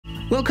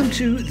Welcome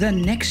to The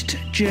Next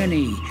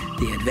Journey,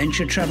 the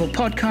adventure travel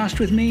podcast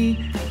with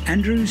me,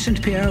 Andrew St.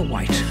 Pierre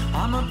White.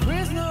 I'm a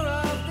prisoner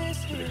of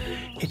this.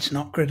 It's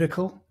not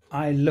critical.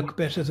 I look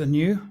better than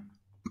you,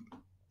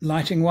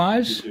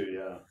 lighting-wise. You do,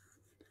 yeah.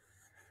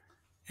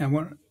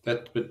 And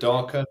that bit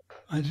darker.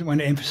 I just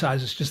want to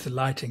emphasize it's just the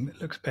lighting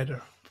that looks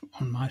better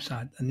on my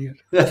side than you.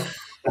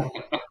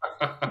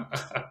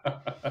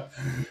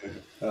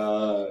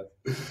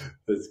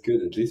 That's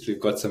good. At least we've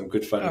got some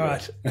good fun. All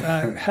right.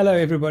 Hello,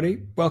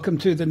 everybody. Welcome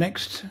to the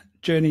Next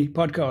Journey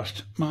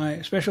Podcast.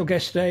 My special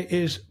guest today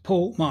is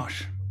Paul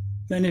Marsh.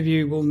 Many of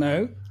you will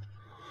know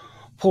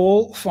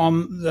Paul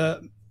from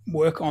the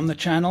work on the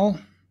channel,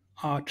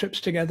 our trips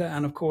together,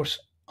 and of course,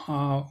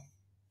 our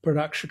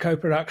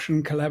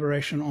co-production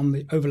collaboration on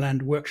the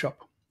Overland Workshop.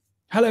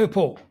 Hello,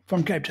 Paul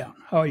from Cape Town.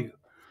 How are you?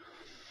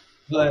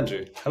 Hello,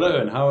 Andrew. Hello,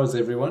 and how is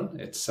everyone?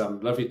 It's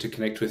lovely to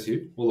connect with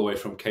you all the way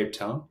from Cape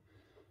Town.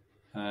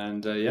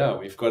 And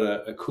we've got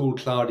a cool,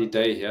 cloudy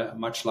day here,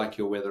 much like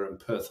your weather in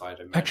Perth, I'd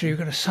imagine. Actually, you've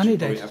got a sunny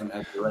day. Haven't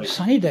had the rain.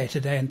 Sunny day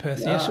today in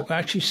Perth. Yeah. Yes,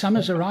 actually,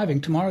 summer's arriving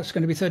tomorrow. It's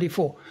going to be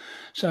 34.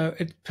 So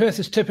Perth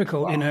is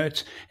typical. Wow. You know,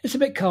 it's a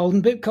bit cold,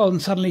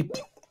 and suddenly,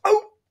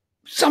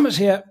 summer's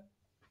here.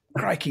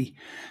 Crikey!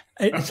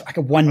 It's like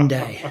a one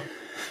day.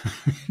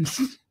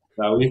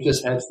 Now, we've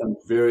just had some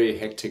very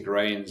hectic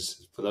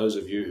rains for those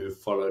of you who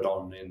followed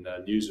on in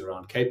the news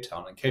around Cape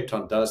Town. And Cape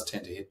Town does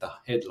tend to hit the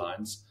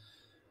headlines.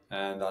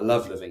 And I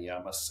love living here,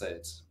 I must say.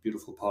 It's a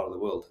beautiful part of the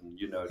world, and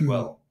you know it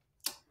well.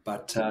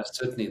 But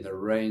certainly the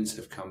rains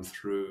have come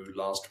through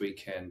last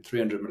weekend,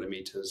 300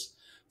 millimeters,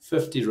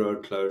 50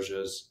 road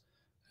closures,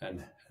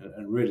 and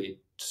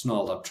really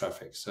snarled up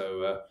traffic.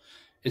 So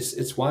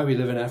it's why we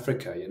live in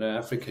Africa. You know,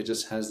 Africa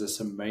just has this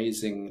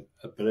amazing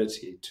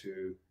ability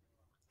to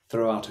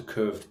throw out a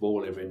curved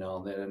ball every now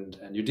and then,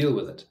 and you deal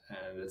with it.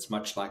 And it's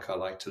much like I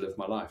like to live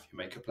my life. You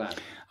make a plan.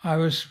 I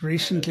was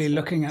recently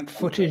looking at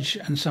footage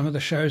and some of the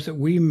shows that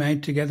we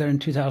made together in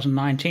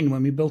 2019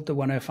 when we built the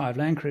 105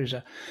 Land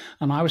Cruiser.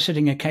 And I was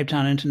sitting at Cape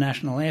Town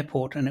International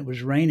Airport, and it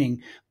was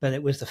raining, but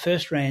it was the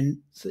first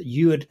rain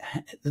that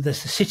the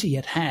city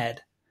had had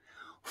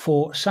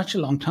for such a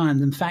long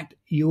time. In fact,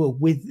 you were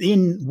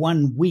within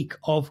 1 week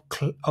of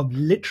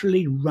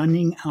literally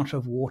running out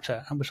of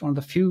water. It was one of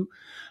the few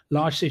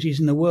large cities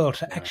in the world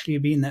to actually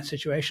be in that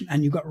situation.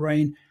 And you got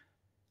rain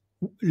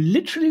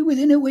literally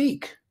within a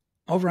week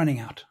of running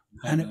out.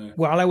 And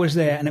while I was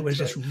there, and it was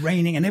just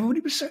raining, and everybody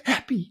was so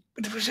happy,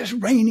 but it was just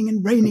raining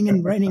and raining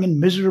and raining and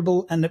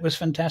miserable. And it was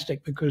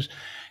fantastic because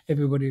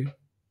everybody,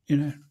 you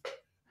know,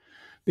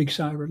 big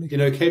sigh of relief. You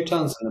know, Cape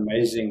Town's an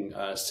amazing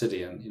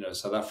city, and, you know,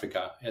 South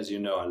Africa, as you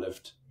know,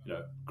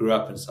 grew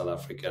up in South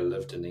Africa,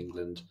 lived in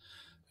England,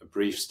 a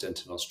brief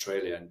stint in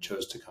Australia, and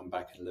chose to come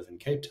back and live in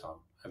Cape Town,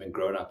 having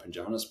grown up in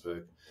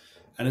Johannesburg.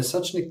 And it's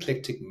such an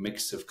eclectic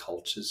mix of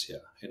cultures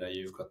here. You know,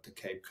 you've got the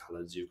Cape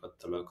Colours, you've got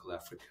the local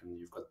African,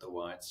 you've got the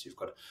whites, you've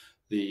got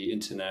the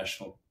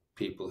international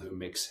people who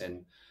mix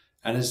in.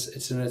 And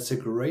it's a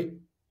great,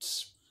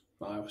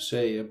 I would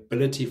say,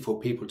 ability for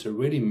people to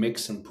really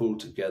mix and pull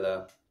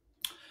together,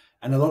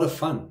 and a lot of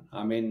fun.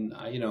 I mean,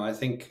 you know, I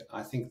think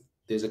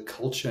there's a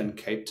culture in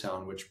Cape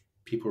Town which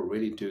people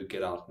really do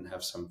get out and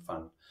have some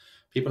fun.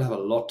 People have a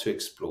lot to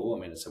explore. I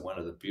mean, it's one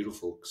of the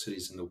beautiful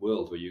cities in the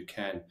world where you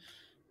can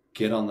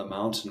get on the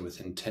mountain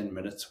within 10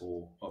 minutes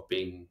of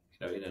being,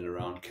 you know, in and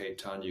around Cape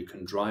Town. You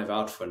can drive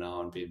out for an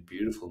hour and be in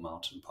beautiful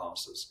mountain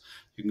passes.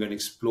 You can go and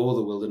explore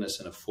the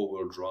wilderness in a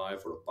 4-wheel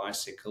drive or a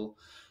bicycle.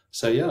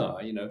 So, yeah,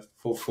 you know,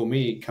 for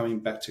me, coming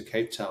back to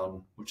Cape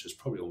Town, which was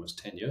probably almost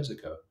 10 years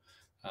ago,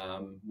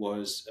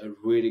 was a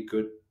really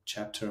good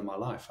chapter in my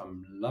life.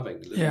 I'm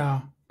loving living.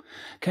 Yeah.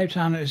 Cape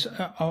Town is,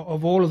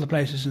 of all of the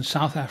places in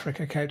South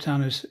Africa, Cape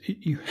Town is,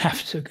 you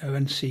have to go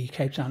and see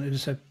Cape Town. It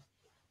is a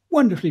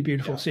wonderfully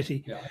beautiful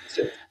city. Yeah,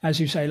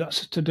 as you say,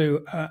 lots to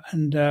do.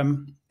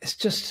 And it's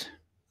just,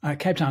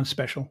 Cape Town's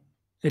special.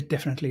 It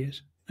definitely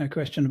is. No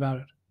question about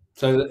it.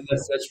 So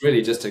that's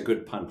really just a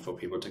good punt for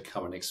people to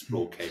come and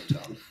explore Cape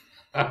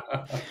Town.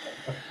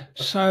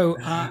 So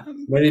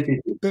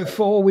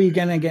before we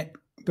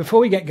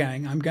get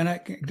going, I'm going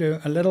to do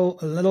a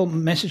little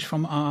message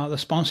from the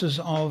sponsors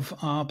of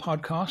our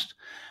podcast,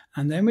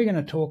 and then we're going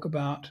to talk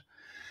about.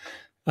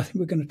 I think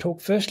we're going to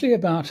talk firstly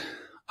about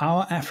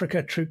our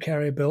Africa troop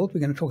carrier build. We're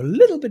going to talk a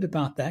little bit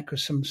about that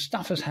because some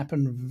stuff has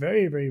happened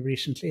very, very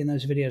recently, and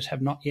those videos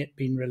have not yet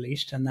been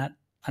released. And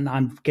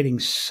I'm getting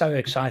so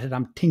excited.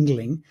 I'm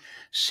tingling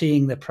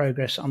seeing the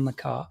progress on the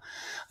car.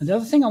 And the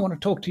other thing I want to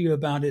talk to you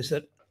about is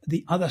that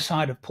the other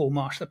side of Paul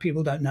Marsh that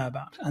people don't know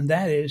about, and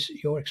that is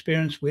your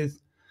experience with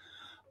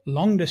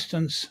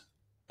long-distance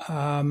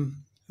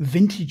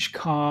vintage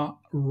car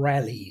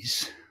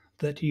rallies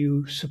that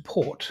you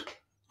support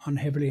and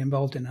heavily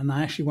involved in. And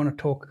I actually want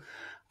to talk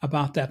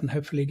about that and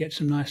hopefully get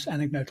some nice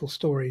anecdotal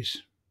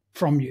stories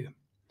from you.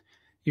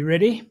 You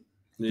ready?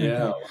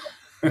 Yeah,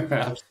 okay.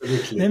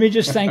 Absolutely. Let me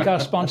just thank our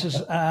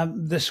sponsors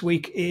this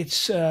week.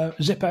 It's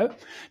Zippo.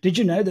 Did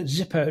you know that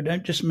Zippo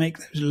don't just make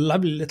those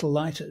lovely little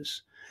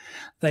lighters?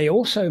 They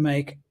also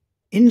make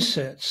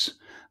inserts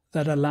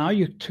that allow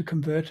you to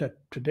convert a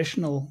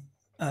traditional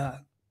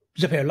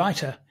Zippo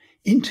lighter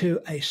into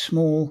a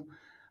small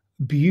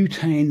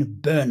butane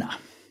burner.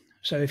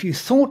 So if you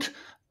thought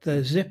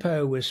the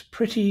Zippo was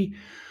pretty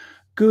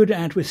good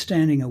at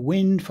withstanding a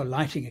wind for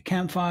lighting a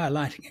campfire,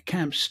 lighting a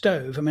camp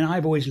stove. I mean,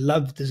 I've always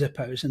loved the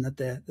Zippos in that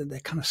they're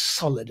kind of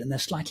solid and they're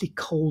slightly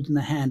cold in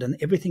the hand, and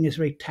everything is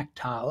very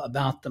tactile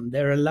about them.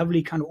 They're a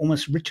lovely kind of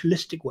almost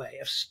ritualistic way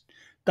of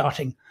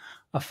starting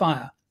a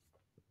fire.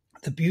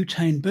 The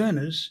butane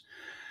burners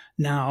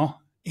now,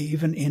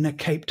 even in a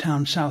Cape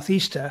Town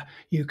southeaster,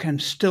 you can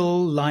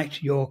still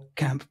light your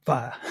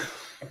campfire.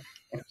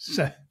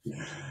 So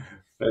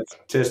that's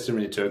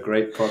testimony to a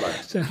great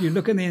product. So if you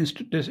look in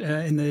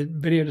the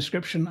video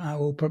description, I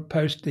will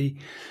post the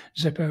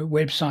Zippo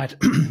website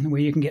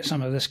where you can get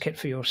some of this kit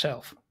for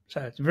yourself.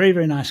 So it's a very,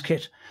 very nice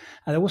kit.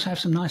 They also have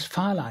some nice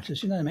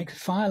firelighters. You know, they make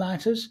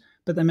firelighters,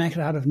 but they make it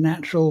out of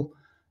natural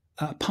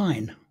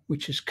pine,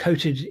 which is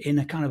coated in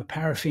a kind of a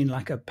paraffin,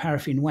 like a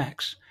paraffin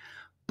wax.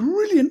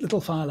 Brilliant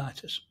little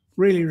firelighters.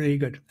 Really, really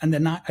good. And they're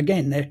not,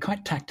 again, they're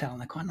quite tactile and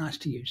they're quite nice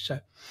to use. So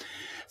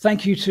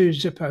thank you to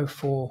Zippo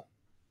for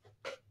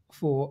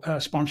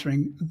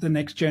sponsoring The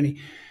Next Journey.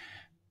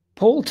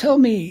 Paul, give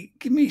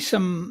me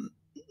some,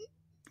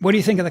 what do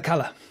you think of the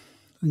color,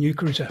 the new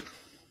cruiser?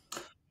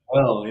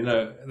 Well, you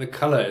know, the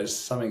color is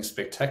something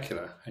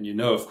spectacular. And you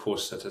know, of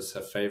course, that it's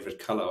a favorite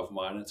color of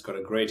mine. It's got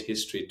a great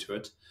history to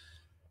it.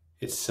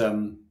 It's,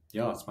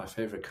 it's my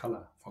favorite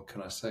color. What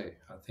can I say?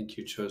 I think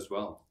you chose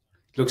well.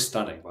 It looks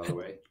stunning, by the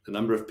way. The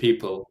number of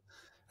people,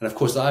 and of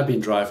course, I've been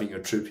driving your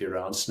Troopy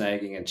around,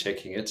 snagging and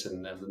checking it,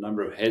 and the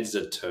number of heads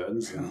it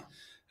turns, and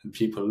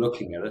people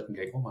looking at it and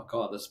going, oh my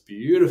God, that's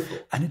beautiful.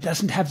 And it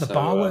doesn't have the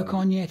bar work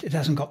on yet. It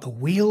hasn't got the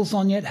wheels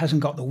on yet. It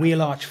hasn't got the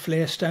wheel arch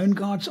flare stone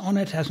guards on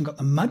it. It hasn't got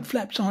the mud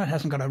flaps on it. It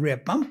hasn't got a rear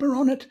bumper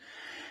on it.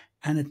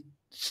 And it's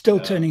still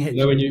turning heads.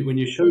 You know, when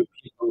you show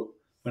people,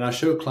 when I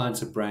show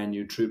clients a brand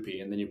new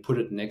Troopy and then you put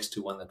it next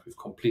to one that we've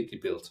completely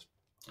built,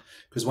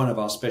 because one of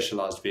our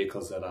specialized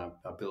vehicles that I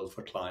build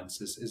for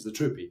clients is the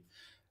Troopy.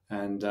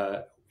 And,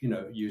 you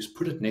know, you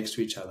put it next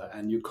to each other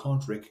and you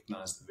can't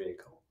recognize the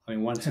vehicle. I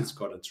mean, once it's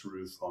got its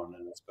roof on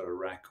and it's got a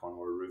rack on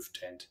or a roof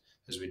tent,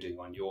 as we're doing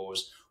on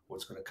yours, or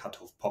it's got a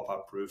cut-off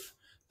pop-up roof,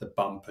 the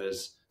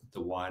bumpers, the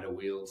wider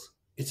wheels,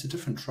 it's a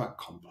different truck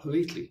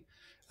completely.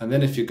 And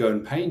then if you go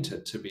and paint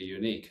it to be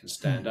unique and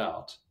stand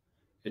out,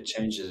 it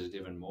changes it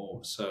even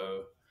more.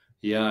 So,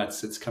 yeah,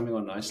 it's coming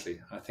on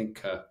nicely. I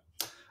think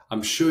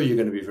I'm sure you're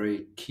going to be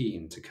very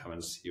keen to come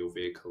and see your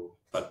vehicle,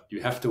 but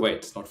you have to wait.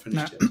 It's not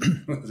finished yet.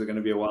 It's going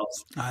to be a while.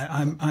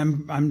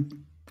 I'm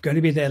going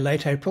to be there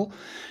late April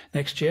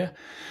next year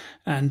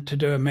and to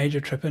do a major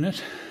trip in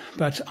it.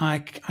 But I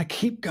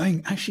keep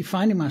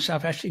finding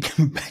myself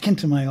coming back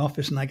into my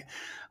office and like,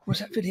 what's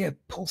that video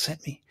Paul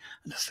sent me?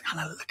 And just kind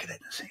of look at it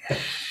and say,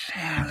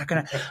 look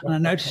at it. And I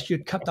noticed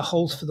you'd cut the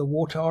holes for the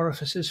water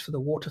orifices, for the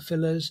water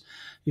fillers.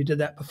 You did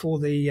that before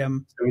the...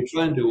 So we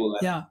try and do all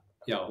that. Yeah.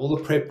 Yeah, all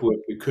the prep work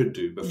we could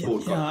do before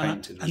it got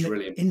painted was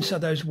really important.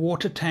 Inside those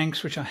water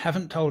tanks, which I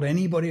haven't told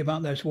anybody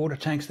about, those water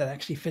tanks that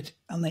actually fit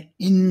on the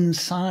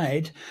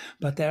inside,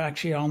 but they're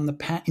actually on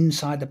the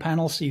inside the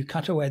panel. So you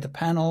cut away the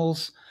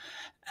panels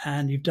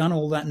and you've done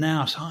all that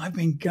now. So I've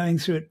been going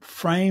through it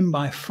frame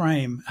by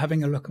frame,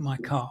 having a look at my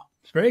car.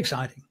 It's very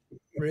exciting.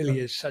 It really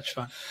is such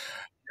fun.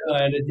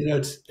 Yeah, and you know,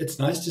 it's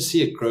nice to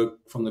see it grow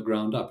from the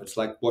ground up. It's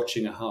like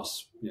watching a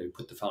house. You know, you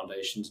put the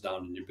foundations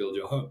down and you build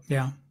your home.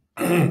 Yeah.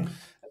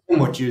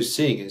 What you're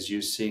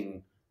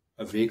seeing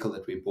a vehicle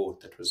that we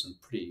bought that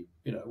wasn't pretty,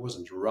 you know, it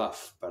wasn't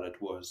rough, but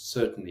it was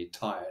certainly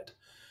tired.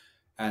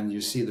 And you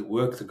see the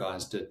work the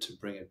guys did to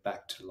bring it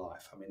back to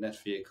life. I mean,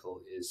 that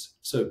vehicle is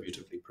so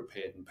beautifully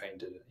prepared and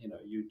painted. You know,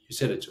 you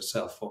said it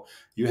yourself, or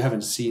you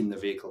haven't seen the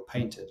vehicle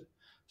painted.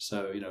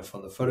 So, you know,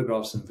 from the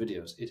photographs and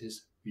videos, it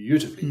is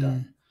beautifully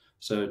done.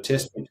 So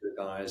testament to the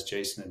guys,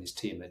 Jason and his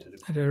team, they did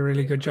a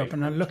really good job.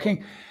 And I'm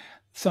looking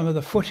some of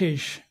the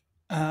footage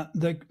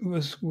that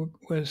was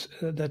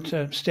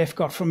that Steph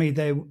got from me.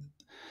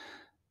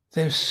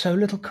 There's so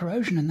little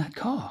corrosion in that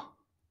car,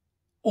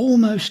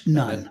 almost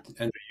none.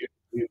 And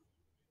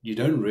you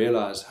don't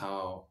realize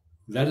how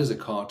that is a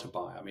car to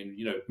buy. I mean,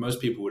 you know,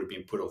 most people would have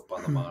been put off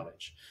by the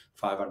mileage,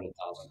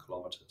 500,000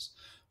 kilometers.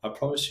 I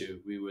promise you,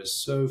 we were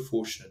so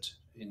fortunate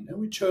and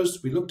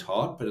we looked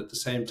hard, but at the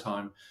same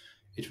time,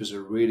 it was a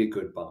really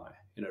good buy.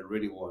 You know, it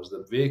really was.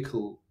 The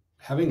vehicle,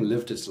 having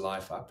lived its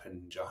life up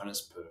in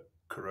Johannesburg,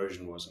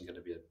 corrosion wasn't going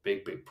to be a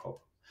big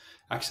problem.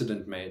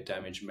 Accident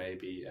damage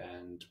maybe,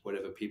 and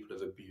whatever people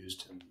have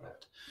abused and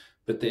that.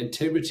 But the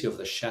integrity of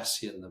the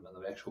chassis and the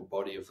actual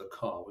body of the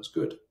car was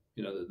good.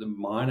 You know, the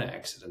minor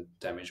accident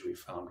damage we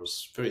found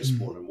was very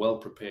small and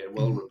well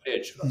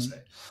repaired, should I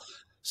say.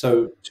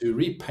 So to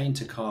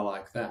repaint a car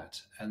like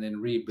that and then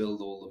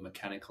rebuild all the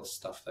mechanical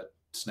stuff that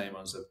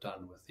Sneemans have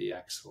done with the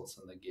axles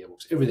and the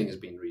gearbox, everything has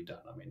been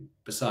redone. I mean,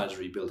 besides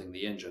rebuilding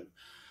the engine,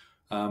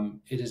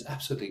 it has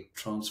absolutely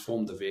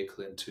transformed the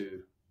vehicle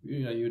into,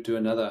 you know, you do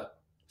another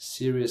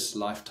serious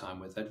lifetime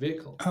with that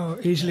vehicle. Oh,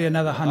 easily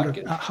another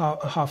 100,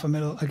 half a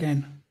mil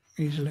again,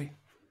 easily.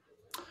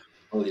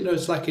 Well,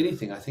 it's like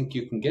anything. I think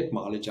you can get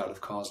mileage out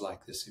of cars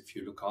like this if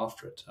you look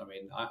after it. I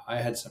mean, I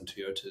had some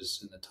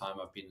Toyotas in the time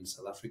I've been in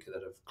South Africa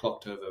that have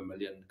clocked over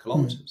 1,000,000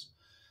 kilometers.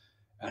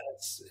 And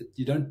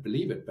you don't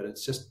believe it, but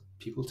it's just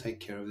people take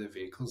care of their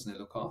vehicles and they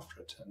look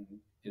after it. And,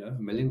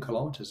 1,000,000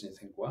 kilometers, and you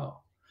think,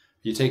 wow.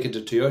 You take it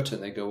to Toyota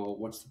and they go, well,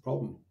 what's the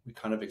problem? We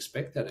kind of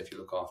expect that if you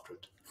look after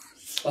it.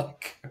 It's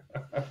like,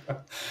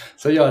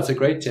 so yeah, it's a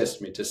great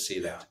testimony to see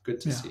that.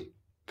 Good to see.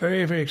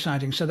 Very, very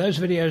exciting. So those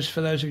videos,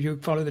 for those of you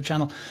who follow the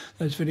channel,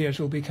 those videos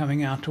will be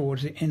coming out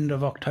towards the end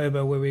of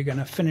October, where we're going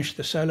to finish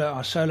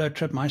our solo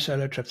trip, my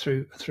solo trip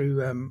through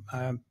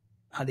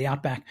the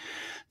Outback.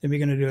 Then we're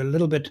going to do a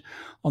little bit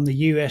on the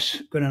US,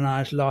 Gwen and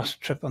I's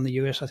last trip on the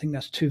US. I think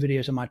that's 2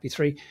 videos, it might be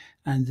 3.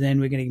 And then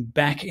we're getting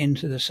back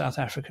into the South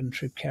African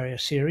Troop Carrier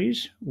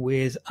series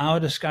with our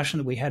discussion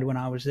that we had when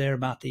I was there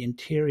about the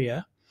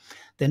interior.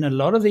 Then a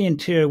lot of the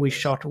interior we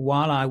shot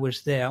while I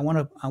was there. I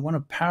want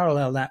to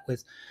parallel that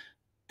with,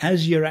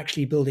 as you're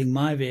actually building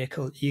my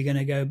vehicle,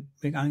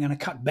 I'm going to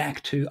cut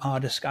back to our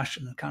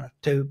discussion and kind of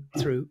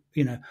through,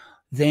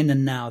 then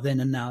and now.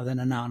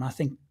 And I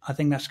think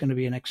that's going to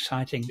be an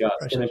exciting process.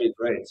 It's going to be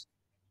great.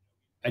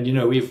 And,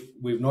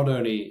 we've not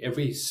only,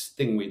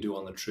 everything we do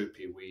on the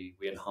Troopy, we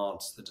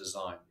enhance the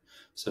design.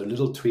 So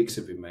little tweaks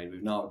have been made.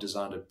 We've now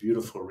designed a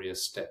beautiful rear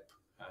step.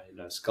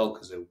 Skulk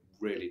is a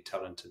really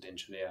talented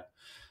engineer.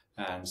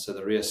 And so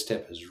the rear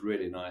step is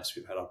really nice.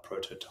 We've had our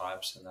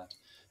prototypes and that.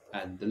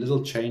 And the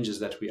little changes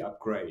that we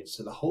upgrade.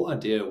 So the whole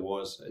idea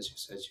was,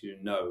 as you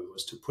know,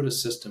 was to put a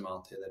system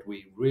out there that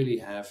we really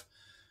have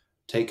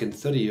taken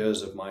 30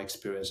 years of my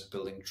experience of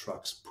building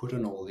trucks, put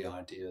in all the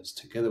ideas,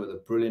 together with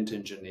a brilliant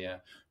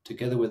engineer,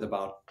 together with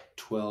about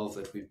 12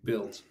 that we've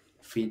built,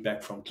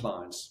 feedback from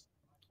clients.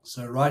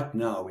 So right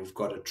now we've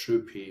got a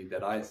Troopy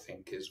that I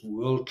think is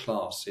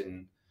world-class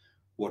in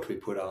what we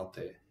put out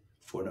there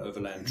for an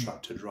overland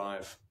truck to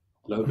drive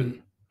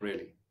globally,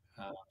 really.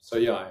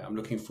 I'm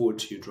looking forward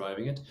to you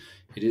driving it.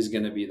 It is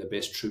going to be the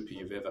best Troopy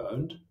you've ever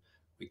owned.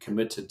 We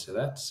committed to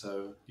that,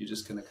 so you're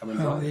just going to come and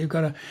drive. You've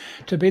got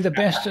to be the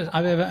best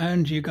I've ever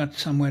owned. You've got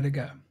somewhere to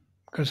go,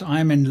 because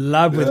I'm in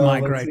love with my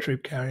grey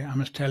Troop Carrier, I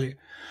must tell you.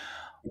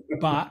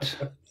 But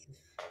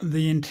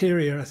the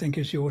interior, I think,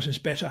 yours is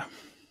better.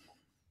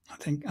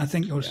 I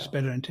think yours is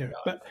better interior.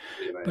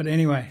 But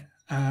anyway.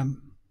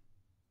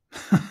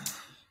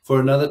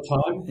 For another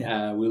time,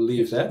 we'll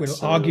leave that. We'll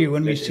argue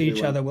when we see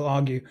each other. We'll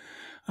argue.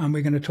 And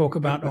we're going to talk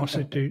about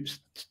also do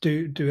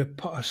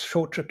a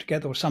short trip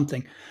together or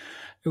something.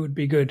 It would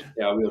be good.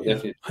 Yeah, we'll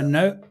definitely. I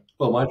know.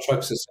 Well, my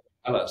truck's the same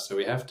color, so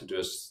we have to do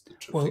a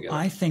trip together.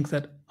 I think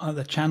that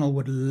the channel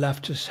would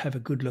love to have a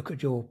good look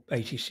at your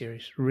 80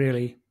 series.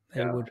 Really,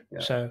 they would. Yeah,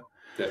 so,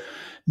 definitely.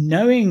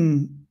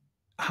 Knowing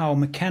how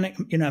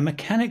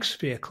mechanic's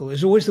vehicle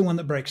is always the one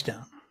that breaks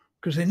down,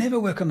 because they never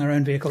work on their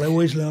own vehicle. They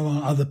always learn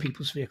on other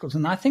people's vehicles.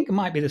 And I think it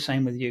might be the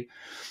same with you,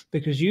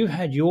 because you've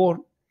had your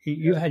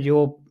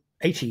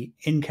 80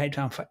 in Cape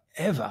Town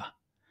forever,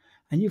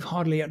 and you've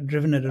hardly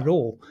driven it at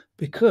all,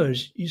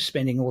 because you're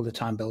spending all the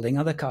time building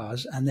other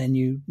cars, and then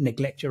you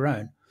neglect your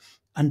own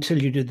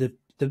until you did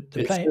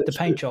the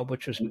paint job,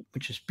 which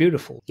is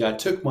beautiful. Yeah, I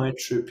took my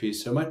Troopy.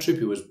 So my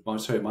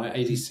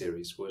 80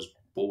 series was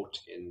bought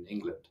in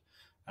England,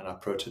 and I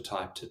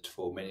prototyped it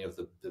for many of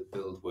the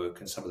build work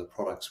and some of the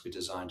products we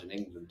designed in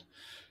England.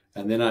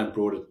 And then I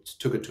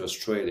took it to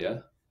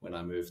Australia when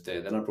I moved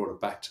there. Then I brought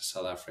it back to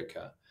South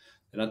Africa.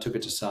 Then I took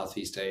it to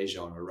Southeast Asia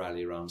on a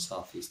rally around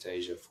Southeast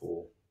Asia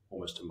for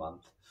almost a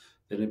month.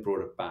 Then I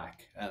brought it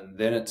back, and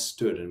then it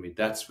stood. And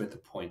that's where the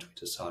point we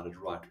decided,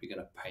 right, we're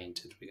going to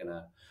paint it. We're going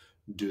to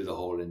do the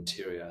whole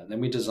interior. And then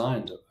we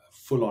designed a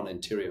full-on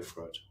interior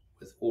for it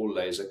with all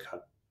laser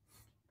cut,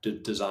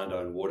 designed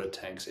our own water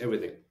tanks,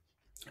 everything,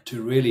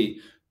 to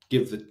really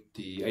give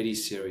the 80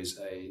 series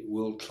a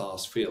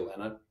world-class feel.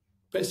 And I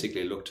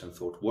basically looked and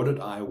thought, what did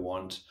I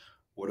want?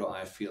 What do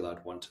I feel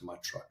I'd want in my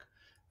truck?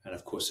 And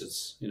of course,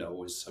 it's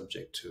always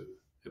subject to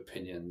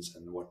opinions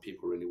and what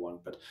people really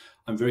want. But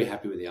I'm very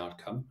happy with the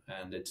outcome,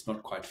 and it's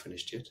not quite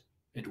finished yet.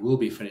 It will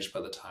be finished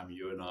by the time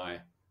you and I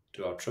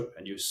do our trip.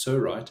 And you're so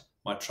right.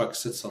 My truck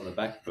sits on the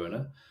back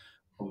burner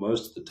for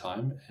most of the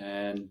time,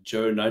 and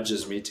Jo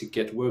nudges me to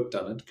get work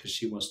done it because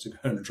she wants to go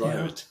and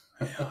drive it.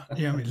 I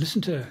mean,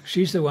 listen to her.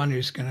 She's the one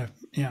who's going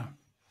to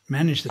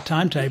manage the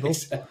timetable.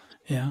 Exactly.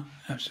 Yeah,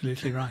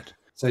 absolutely right.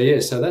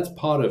 So that's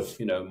part of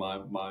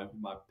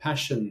my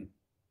passion.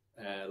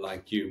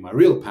 Like you, my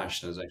real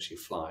passion is actually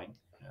flying,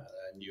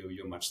 and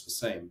you're much the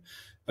same.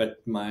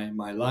 But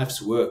my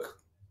life's work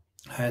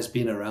has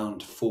been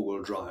around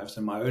four-wheel drives.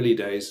 In my early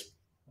days,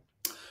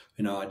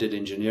 I did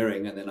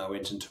engineering, and then I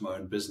went into my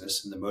own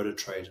business in the motor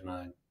trade, and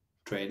I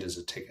trained as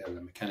a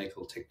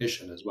mechanical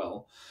technician as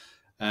well.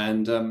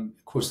 And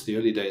of course, the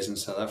early days in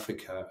South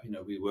Africa,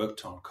 we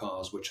worked on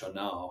cars which are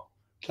now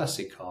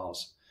classic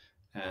cars,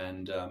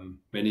 and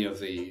many of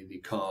the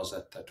cars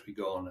that we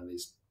go on in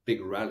these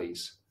big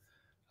rallies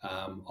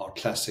are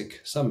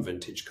classic, some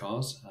vintage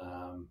cars,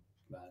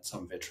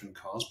 some veteran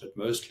cars, but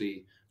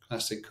mostly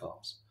classic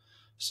cars.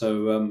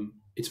 So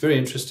it's very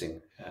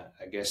interesting,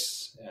 I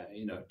guess,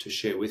 to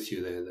share with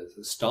you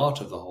the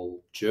start of the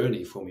whole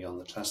journey for me on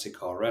the classic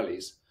car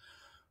rallies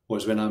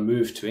was when I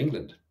moved to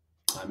England.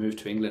 I moved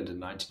to England in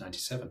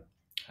 1997.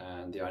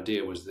 And the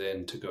idea was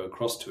then to go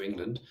across to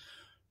England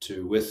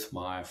with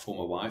my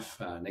former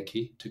wife,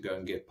 Nikki, to go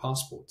and get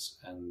passports.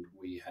 And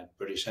we had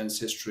British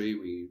ancestry.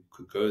 We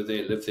could go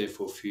there, live there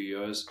for a few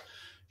years.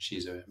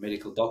 She's a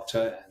medical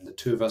doctor. And the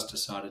two of us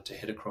decided to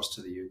head across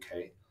to the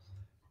UK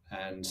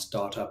and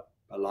start up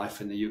a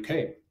life in the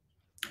UK,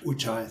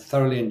 which I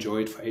thoroughly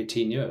enjoyed for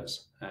 18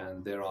 years.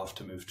 And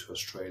thereafter moved to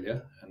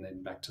Australia and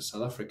then back to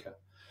South Africa.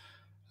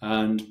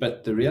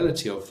 But the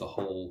reality of the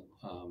whole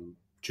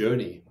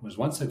journey was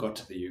once I got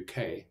to the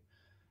UK,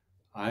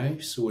 I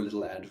saw a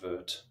little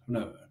advert.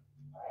 No,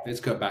 let's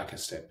go back a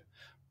step.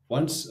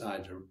 Once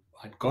I'd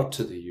got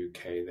to the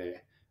UK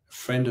there, a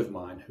friend of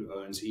mine who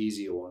owns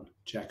Easy On,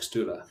 Jack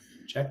Stuller,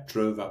 Jack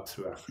drove up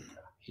through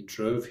Africa. He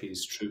drove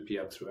his troopy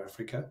up through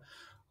Africa.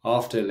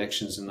 After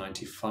elections in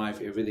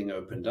 95, everything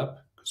opened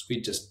up because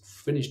we just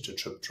finished a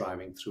trip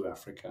driving through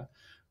Africa.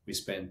 We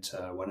spent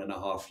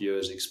 1.5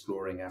 years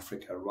exploring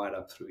Africa, right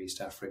up through East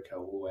Africa,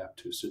 all the way up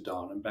to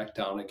Sudan and back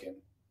down again.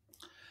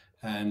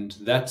 And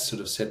that sort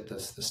of set the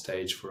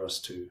stage for us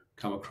to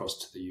come across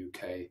to the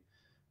UK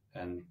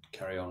and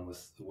carry on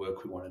with the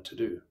work we wanted to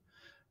do.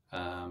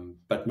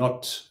 But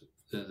not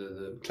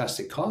the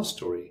classic car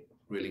story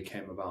really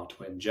came about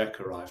when Jack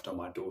arrived on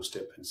my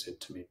doorstep and said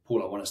to me,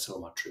 "Paul, I want to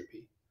sell my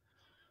troopy."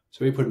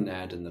 So we put an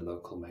ad in the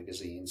local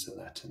magazines and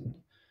that. And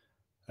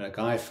a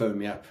guy phoned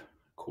me up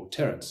called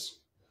Terence.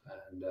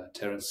 And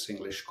Terence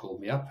English called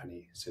me up and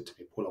he said to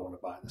me, "Paul, I want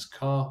to buy this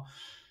car."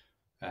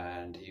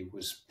 And he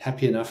was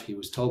happy enough. He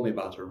was told me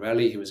about a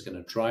rally. He was going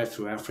to drive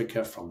through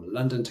Africa from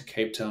London to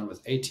Cape Town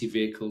with 80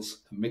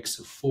 vehicles, a mix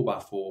of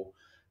 4x4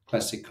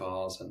 classic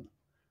cars and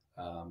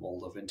all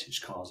the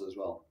vintage cars as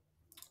well.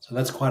 So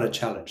that's quite a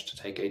challenge to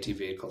take 80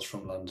 vehicles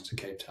from London to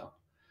Cape Town.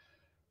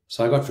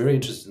 So I got very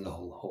interested in the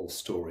whole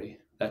story.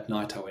 That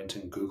night I went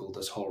and Googled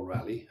this whole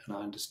rally and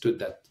I understood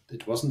that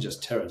it wasn't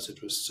just Terence,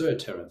 it was Sir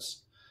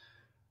Terence.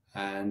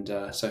 And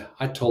so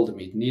I told him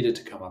he needed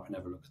to come up and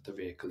have a look at the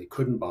vehicle. He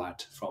couldn't buy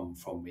it from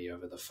me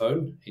over the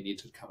phone. He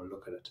needed to come and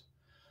look at it.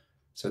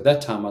 So at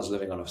that time I was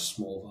living on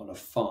a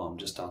farm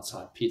just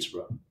outside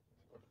Peterborough.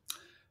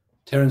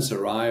 Terence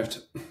arrived.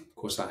 Of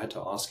course, I had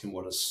to ask him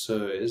what a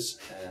Sir is.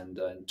 And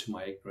to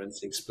my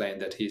ignorance, he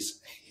explained that he's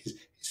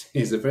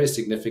a very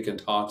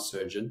significant heart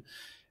surgeon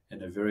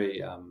in a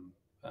very,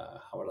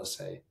 how would I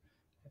say,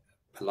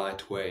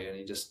 polite way. And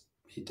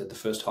he did the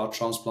first heart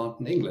transplant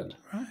in England.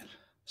 Right.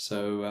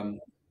 So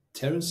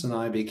Terence and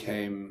I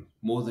became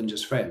more than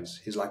just friends.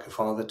 He's like a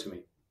father to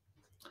me.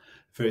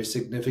 Very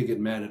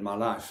significant man in my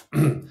life.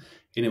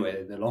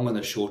 Anyway, the long and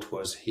the short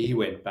was he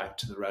went back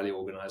to the rally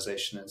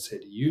organization and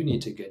said, "You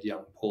need to get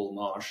young Paul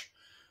Marsh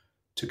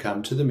to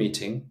come to the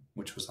meeting,"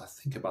 which was, I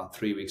think, about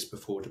 3 weeks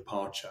before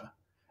departure,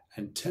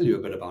 "and tell you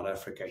a bit about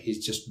Africa.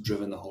 He's just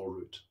driven the whole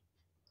route."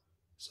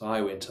 So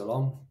I went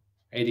along,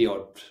 80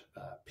 odd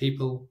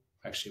people,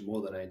 actually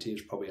more than 80,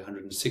 it's probably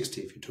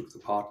 160 if you took the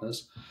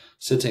partners,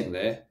 sitting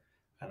there.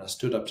 And I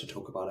stood up to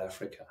talk about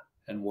Africa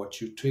and what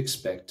you to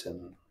expect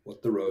and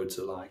what the roads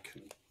are like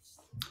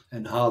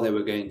and how they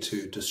were going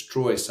to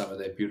destroy some of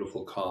their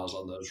beautiful cars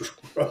on those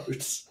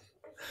roads.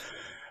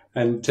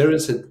 And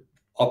Terence had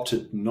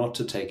opted not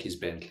to take his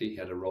Bentley. He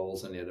had a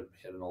Rolls and he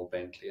had an old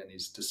Bentley, and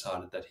he's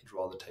decided that he'd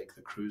rather take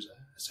the Cruiser.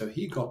 So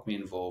he got me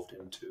involved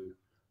into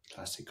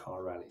classic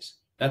car rallies.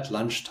 At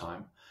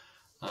lunchtime,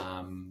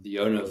 the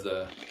owner of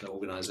the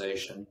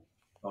organization,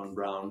 Ron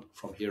Brown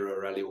from Hero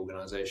Rally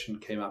Organization,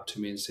 came up to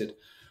me and said,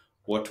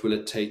 "What will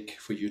it take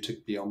for you to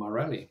be on my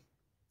rally?"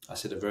 I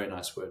said a very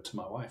nice word to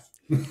my wife.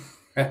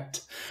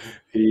 And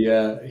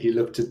he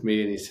looked at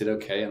me and he said,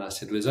 "Okay." And I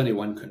said, "Well, there's only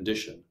one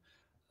condition."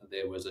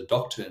 There was a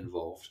doctor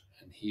involved,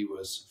 and he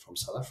was from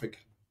South Africa.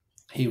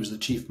 He was the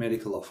chief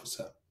medical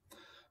officer.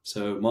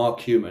 So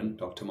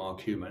Dr. Mark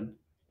Human,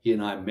 he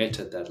and I met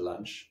at that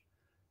lunch.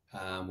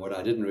 What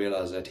I didn't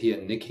realize that he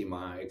and Nikki,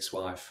 my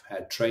ex-wife,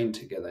 had trained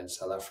together in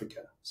South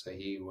Africa. So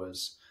he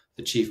was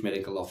the chief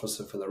medical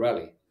officer for the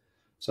rally.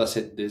 So I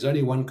said, "There's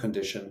only one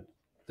condition.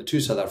 The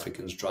two South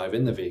Africans drive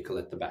in the vehicle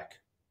at the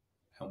back."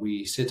 And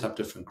we set up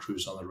different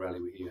crews on the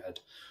rally. We had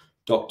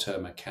doctor,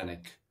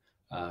 mechanic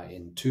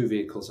in 2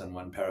 vehicles and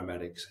 1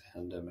 paramedic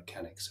and a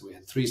mechanic. So we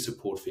had 3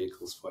 support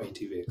vehicles for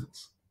 80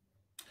 vehicles.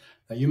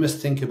 Now you must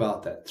think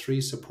about that.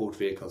 3 support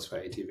vehicles for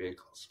 80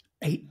 vehicles.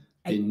 The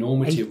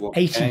enormity of what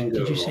 80, can go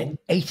did you wrong. say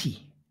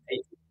 80?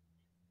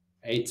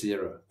 80.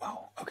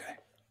 Wow, okay.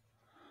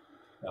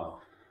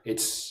 No,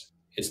 it's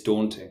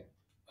daunting.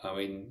 I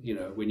mean,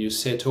 when you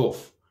set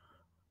off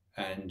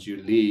and you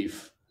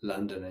leave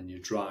London and you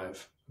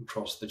drive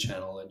across the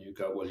channel and you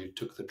go, well, you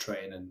took the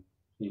train and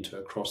into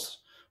across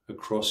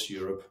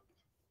Europe,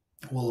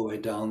 all the way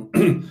down,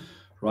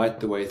 right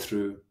the way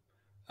through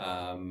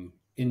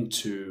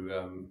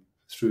into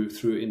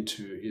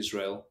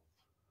Israel,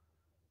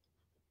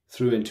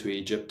 through into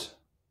Egypt,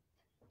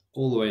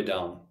 all the way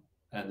down.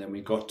 And then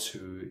we got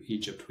to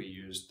Egypt, we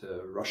used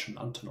the Russian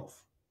Antonov.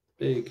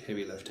 big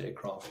heavy lift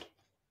aircraft.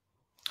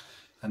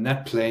 And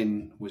that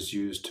plane was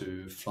used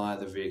to fly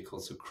the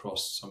vehicles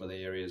across some of the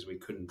areas we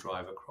couldn't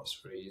drive across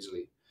very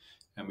easily.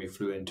 And we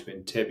flew into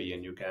Entebbe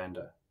in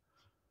Uganda.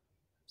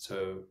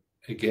 So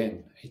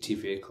again, 80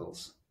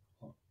 vehicles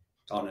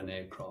on an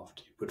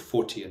aircraft. You put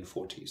 40 and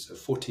 40, so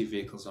 40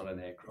 vehicles on an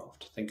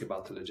aircraft. Think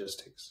about the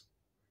logistics.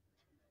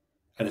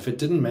 And if it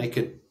didn't make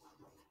it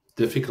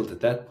difficult at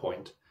that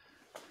point,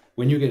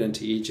 when you get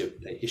into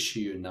Egypt, they issue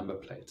you number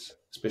plates,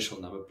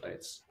 special number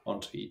plates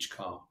onto each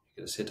car.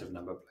 You get a set of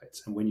number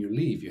plates. And when you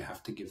leave, you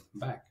have to give them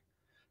back.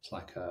 It's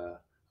like a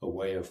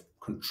way of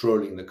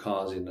controlling the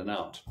cars in and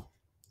out.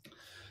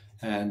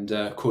 And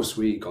of course,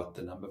 we got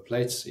the number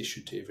plates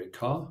issued to every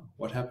car.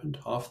 What happened?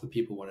 Half the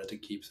people wanted to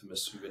keep them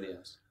as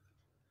souvenirs.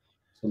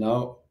 So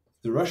now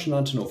the Russian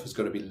Antonov has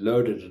got to be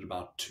loaded at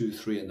about 2,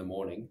 3 in the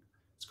morning.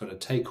 It's got to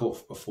take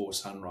off before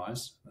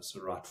sunrise. That's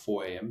around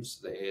 4 a.m.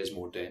 So the air is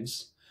more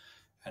dense.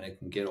 And it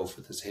can get off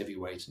with this heavy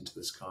weight into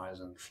the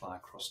skies and fly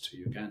across to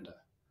Uganda.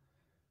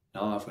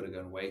 Now I've got to go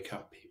and wake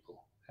up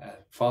people,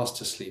 fast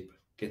asleep,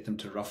 get them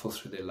to ruffle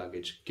through their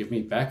luggage, give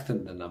me back the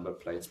number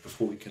plates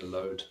before we can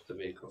load the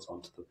vehicles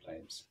onto the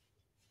planes.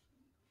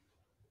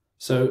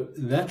 So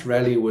that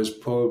rally was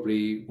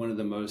probably one of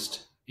the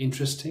most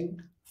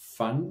interesting,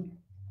 fun.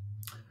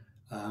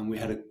 We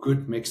had a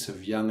good mix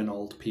of young and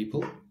old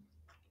people.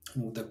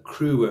 The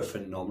crew were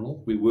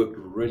phenomenal. We worked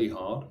really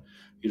hard.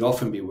 You'd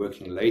often be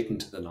working late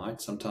into the night,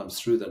 sometimes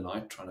through the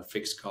night, trying to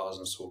fix cars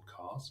and sort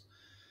cars.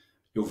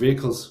 Your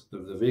vehicles,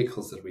 the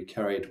vehicles that we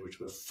carried, which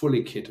were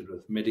fully kitted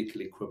with medical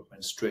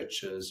equipment,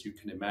 stretchers, you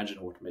can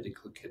imagine what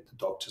medical kit the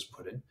doctors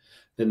put in.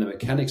 Then the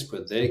mechanics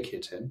put their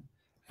kit in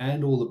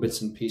and all the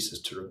bits and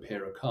pieces to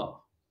repair a car.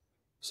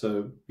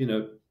 So,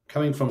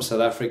 coming from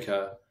South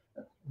Africa,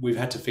 we've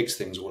had to fix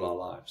things all our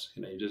lives.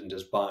 You didn't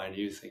just buy a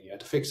new thing, you had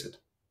to fix it.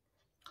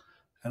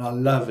 And I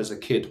love as a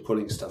kid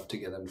pulling stuff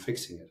together and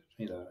fixing it.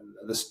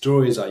 The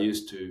stories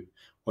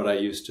what I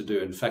used to do.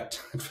 In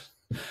fact,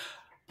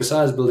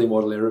 besides building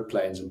model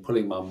aeroplanes and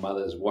pulling my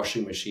mother's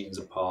washing machines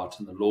apart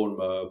and the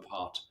lawnmower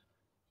apart,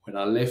 when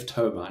I left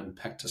home, I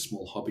unpacked a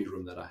small hobby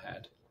room that I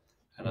had.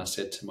 And I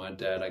said to my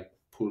dad, I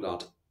pulled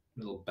out a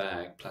little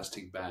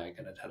plastic bag,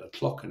 and it had a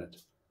clock in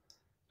it.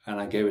 And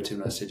I gave it to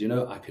him and I said,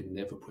 I could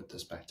never put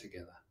this back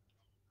together.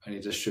 And he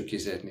just shook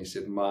his head and he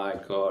said, my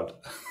God,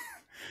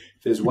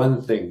 there's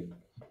one thing,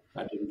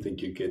 I didn't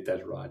think you'd get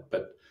that right.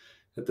 But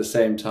at the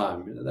same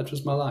time, that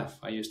was my life.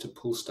 I used to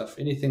pull stuff,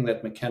 anything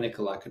that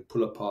mechanical I could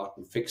pull apart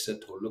and fix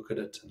it or look at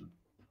it. And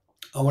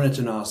I wanted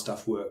to know how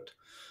stuff worked.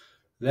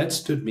 That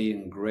stood me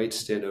in great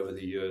stead over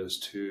the years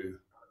to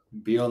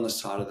be on the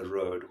side of the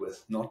road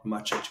with not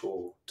much at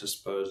your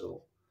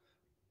disposal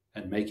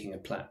and making a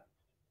plan.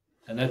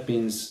 And that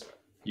means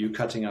you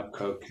cutting up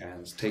Coke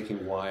cans,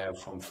 taking wire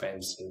from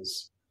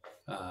fences,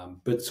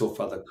 bits off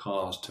other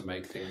cars to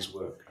make things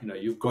work.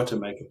 You've got to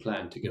make a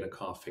plan to get a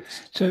car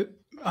fixed. So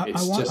I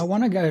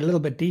want to go a little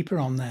bit deeper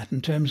on that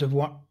in terms of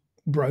what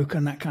broke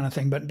and that kind of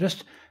thing, but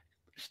just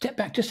step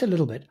back just a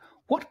little bit.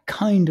 What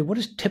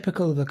is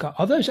typical of the car?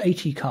 Are those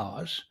 80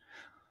 cars?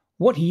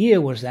 What year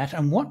was that?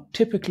 And what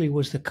typically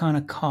was the kind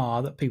of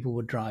car that people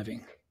were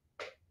driving?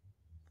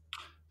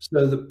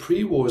 So the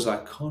pre-wars,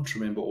 I can't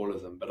remember all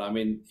of them, but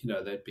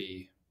they'd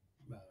be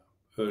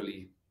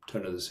early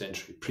turn of the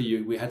century.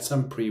 We had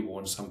some pre-war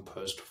and some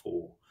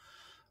post-war.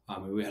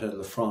 We had a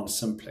La France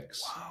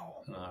Simplex. Wow.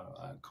 And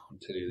I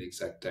can't tell you the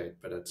exact date,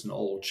 but it's an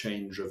old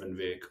chain-driven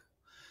vehicle.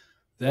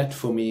 That,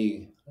 for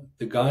me,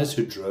 the guys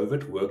who drove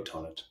it worked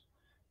on it.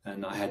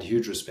 And I had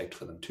huge respect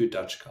for them, 2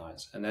 Dutch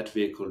guys. And that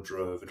vehicle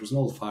drove. It was an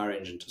old fire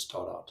engine to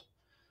start out.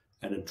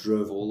 And it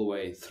drove all the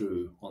way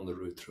through on the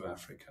route through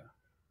Africa.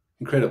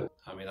 Incredible.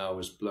 I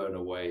was blown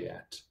away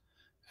at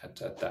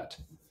that.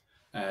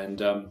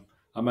 And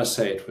I must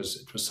say it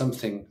was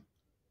something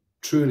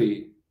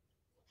truly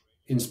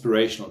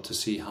inspirational to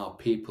see how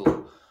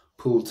people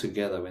pull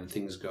together when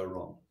things go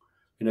wrong.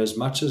 As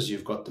much as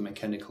you've got the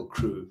mechanical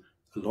crew,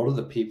 a lot of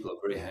the people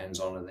are very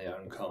hands-on in their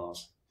own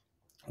cars.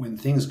 When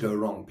things go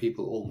wrong,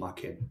 people all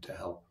muck in to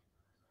help.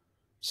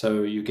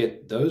 So you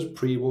get those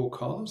pre-war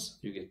cars,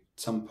 you get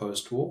some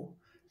post-war,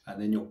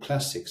 and then your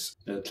classics.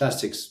 The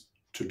classics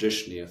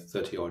traditionally are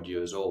 30-odd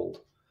years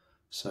old.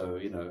 So,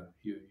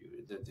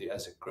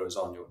 as it grows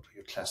on, your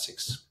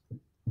classics,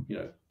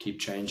 keep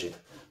changing.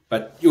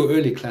 But your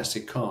early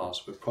classic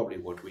cars were probably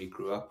what we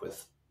grew up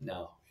with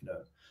now,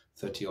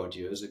 30-odd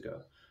years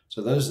ago.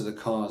 So those are the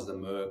cars, the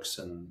Mercs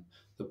and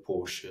the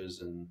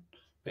Porsches and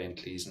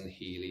Bentleys and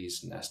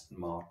Healeys and Aston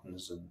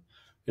Martins. And,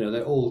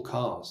 they're all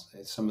cars.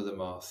 Some of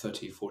them are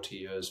 30, 40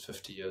 years,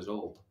 50 years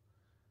old.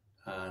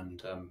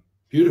 And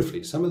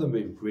beautifully, some of them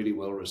have been really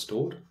well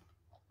restored.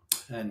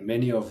 And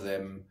many of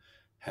them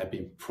had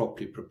been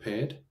properly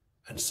prepared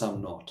and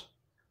some not.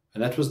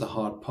 And that was the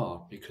hard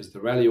part, because the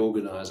rally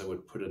organizer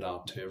would put it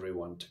out to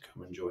everyone to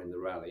come and join the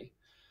rally.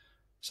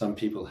 Some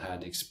people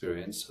had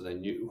experience, so they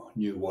knew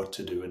what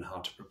to do and how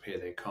to prepare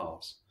their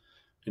cars.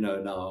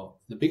 Now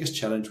the biggest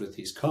challenge with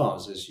these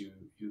cars is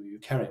you're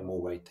carrying more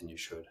weight than you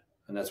should.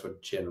 And that's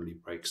what generally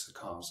breaks the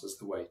cars, is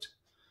the weight.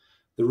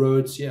 The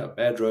roads, yeah,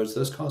 bad roads.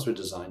 Those cars were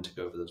designed to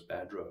go over those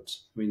bad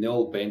roads. I mean, the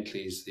old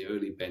Bentleys, the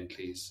early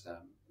Bentleys,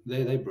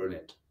 they're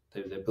brilliant.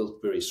 They're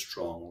built very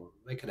strong.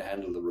 They can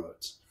handle the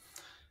roads.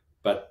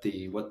 But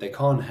what they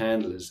can't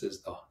handle is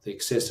the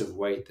excessive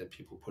weight that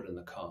people put in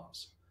the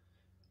cars.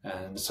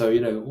 And so,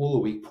 all the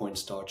weak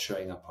points start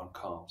showing up on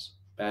cars.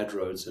 Bad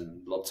roads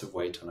and lots of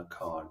weight on a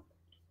car.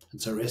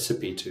 It's a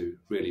recipe to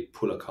really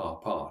pull a car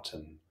apart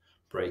and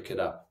break it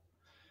up.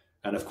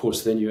 And of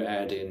course, then you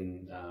add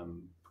in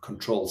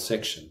controlled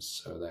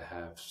sections. So they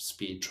have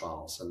speed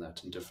trials and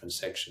that in different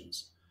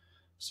sections.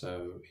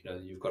 So,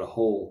 you've got a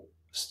whole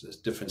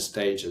different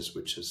stages,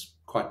 which is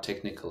quite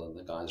technical, and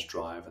the guys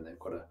drive and they've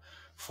got to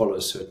follow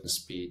certain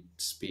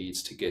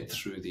speeds to get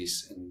through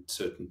these in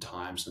certain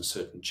times and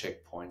certain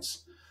checkpoints.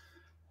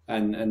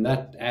 And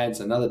that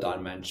adds another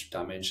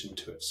dimension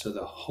to it. So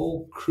the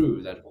whole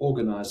crew that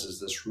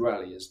organizes this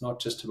rally is not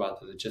just about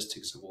the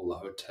logistics of all the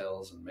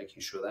hotels and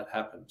making sure that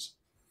happens,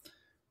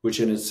 which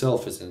in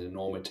itself is an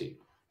enormity.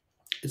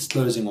 It's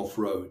closing off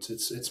roads.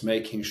 It's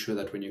making sure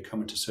that when you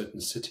come into certain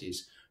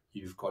cities,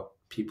 you've got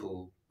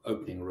people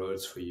opening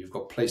roads for you. You've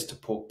got place to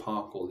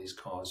park all these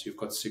cars. You've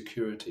got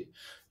security.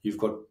 You've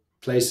got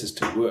places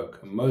to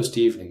work. And most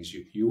evenings,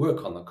 you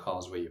work on the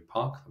cars where you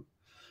park them.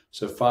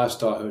 So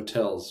 5-star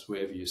hotels,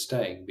 wherever you're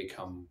staying,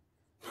 become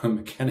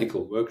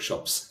mechanical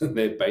workshops,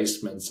 their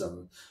basements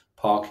and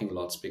parking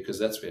lots, because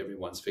that's where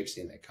everyone's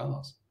fixing their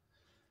cars.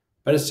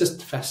 But it's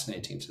just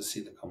fascinating to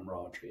see the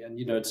camaraderie. And,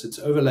 it's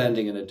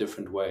overlanding in a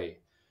different way.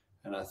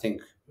 And I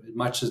think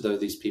much as though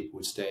these people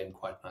would stay in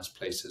quite nice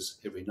places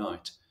every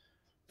night,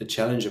 the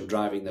challenge of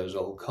driving those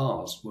old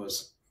cars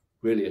was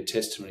really a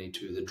testimony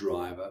to the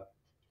driver,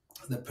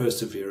 the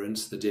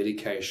perseverance, the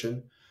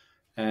dedication.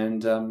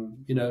 And,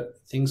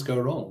 things go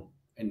wrong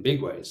in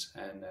big ways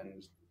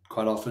and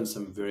quite often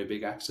some very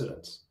big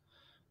accidents.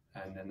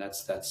 And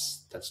that's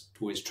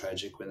always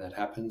tragic when that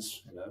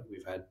happens.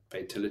 We've had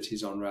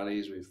fatalities on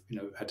rallies. We've,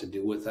 had to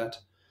deal with that.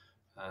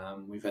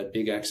 We've had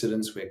big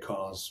accidents where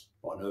cars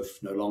are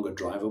no longer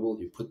drivable.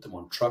 You put them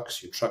on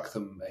trucks, you truck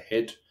them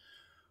ahead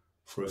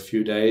for a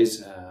few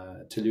days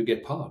till you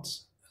get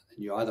parts.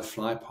 And you either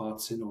fly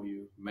parts in or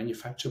you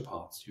manufacture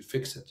parts. You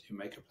fix it, you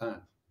make a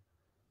plan.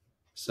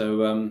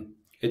 So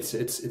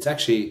it's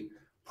actually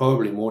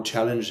probably more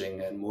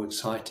challenging and more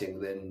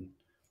exciting than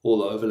all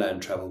the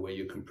overland travel, where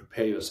you can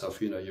prepare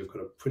yourself. You've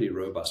got a pretty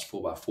robust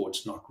 4x4.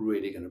 It's not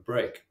really going to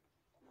break.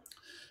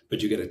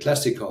 But you get a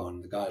classic car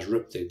and the guys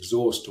rip the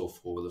exhaust off,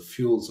 or the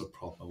fuel's a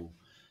problem.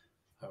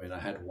 I mean, I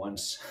had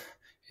once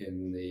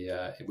we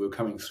were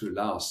coming through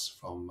Laos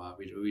from,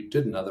 we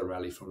did another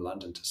rally from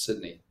London to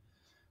Sydney,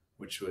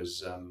 which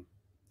was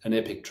an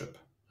epic trip.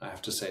 I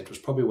have to say, it was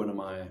probably one of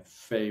my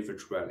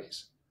favorite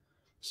rallies.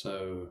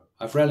 So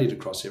I've rallied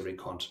across every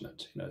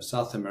continent.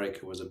 South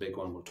America was a big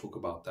one. We'll talk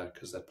about that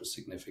because that was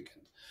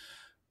significant.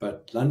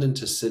 But London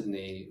to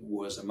Sydney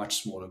was a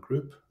much smaller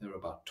group. There were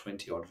about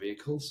 20 odd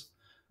vehicles.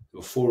 There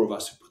were 4 of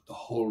us who put the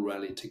whole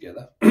rally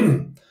together.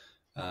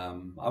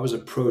 I was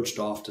approached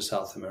after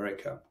South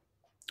America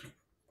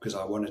because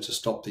I wanted to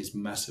stop these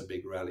massive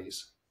big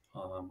rallies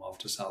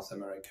after South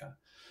America.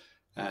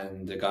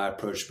 And the guy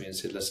approached me and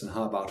said, listen,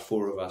 how about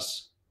 4 of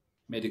us,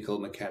 medical,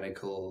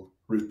 mechanical,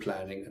 route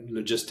planning and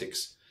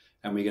logistics,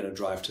 and we're going to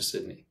drive to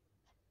Sydney.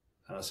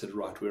 And I said,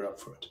 right, we're up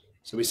for it.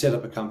 So we set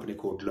up a company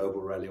called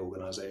Global Rally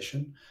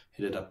Organization,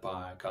 headed up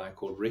by a guy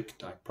called Rick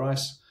Dyke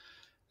Price.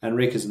 And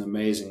Rick is an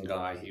amazing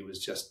guy. He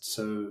was just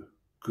so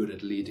good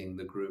at leading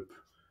the group,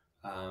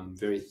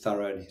 very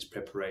thorough in his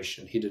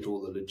preparation. He did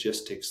all the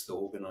logistics, the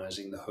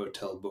organizing, the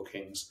hotel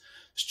bookings.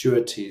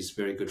 Stuart, his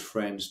very good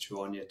friend, Stu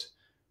Onyet,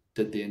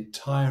 did the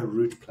entire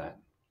route plan.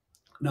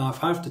 Now,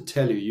 if I have to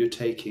tell you, you're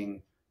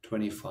taking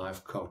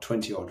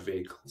 20 odd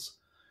vehicles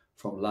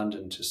from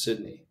London to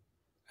Sydney,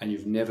 and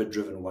you've never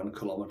driven 1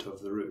 kilometer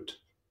of the route.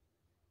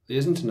 There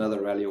isn't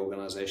another rally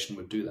organization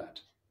would do that.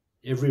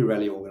 Every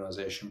rally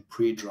organization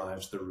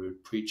pre-drives the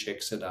route,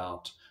 pre-checks it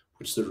out,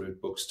 puts the route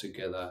books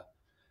together,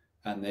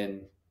 and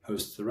then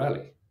hosts the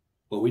rally.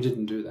 Well, we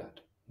didn't do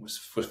that.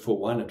 For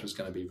one, it was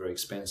going to be very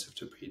expensive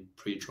to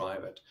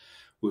pre-drive it.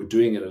 We were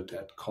doing it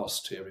at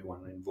cost to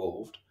everyone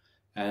involved.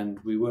 And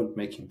we weren't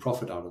making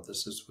profit out of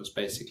this. This was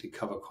basically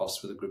cover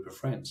costs with a group of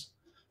friends.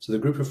 So the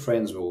group of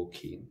friends were all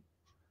keen.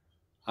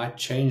 I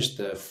changed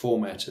the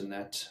format in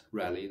that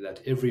rally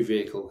that every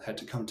vehicle had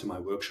to come to my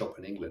workshop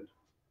in England.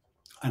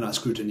 And I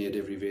scrutineered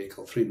every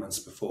vehicle 3 months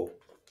before.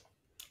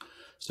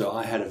 So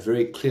I had a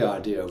very clear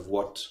idea of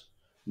what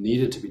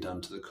needed to be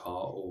done to the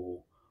car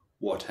or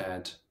what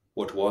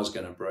was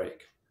going to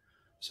break.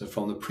 So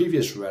from the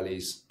previous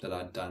rallies that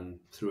I'd done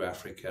through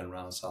Africa and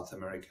around South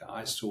America,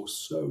 I saw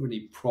so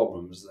many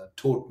problems that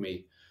taught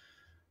me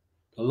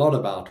a lot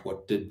about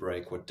what did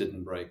break, what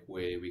didn't break,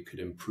 where we could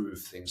improve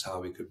things, how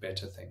we could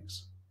better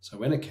things. So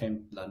when it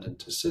came London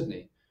to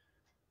Sydney,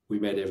 we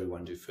made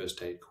everyone do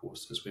first aid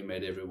courses. We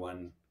made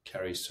everyone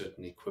carry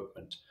certain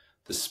equipment.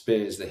 The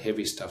spares, the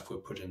heavy stuff were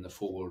put in the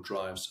 4-wheel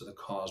drive, so the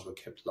cars were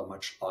kept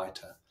much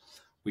lighter.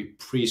 We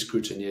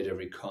pre-scrutineered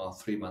every car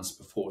 3 months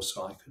before,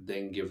 so I could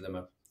then give them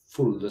a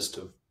full list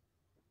of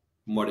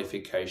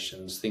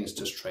modifications, things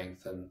to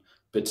strengthen,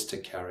 bits to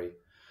carry.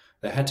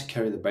 They had to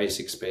carry the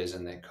basic spares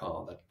in their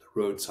car, the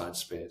roadside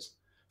spares,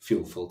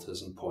 fuel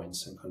filters and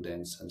points and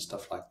condenser and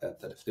stuff like that,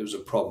 that if there was a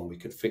problem, we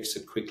could fix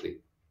it quickly.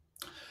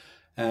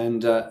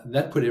 And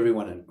that put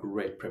everyone in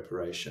great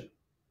preparation.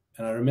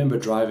 And I remember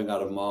driving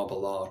out of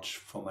Marble Arch,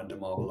 from under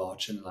Marble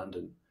Arch in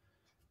London,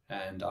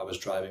 and I was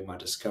driving my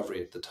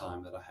Discovery at the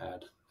time that I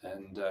had,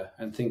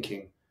 and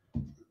thinking,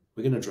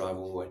 we're going to drive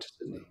all the way to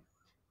Sydney.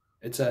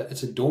 It's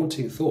a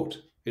daunting thought.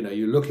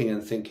 You're looking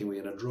and thinking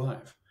we're going to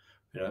drive,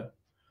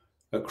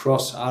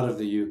 across out of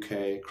the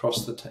UK,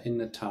 across in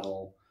the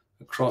tunnel,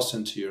 across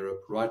into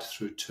Europe, right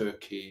through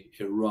Turkey,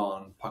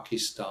 Iran,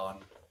 Pakistan,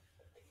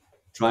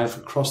 drive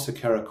across the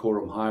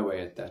Karakoram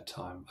Highway at that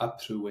time,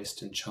 up through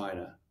Western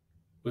China,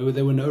 where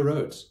there were no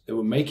roads. They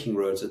were making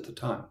roads at the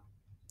time.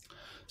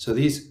 So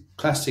these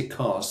classic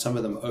cars, some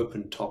of them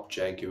open-top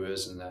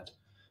Jaguars and that,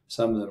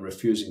 some of them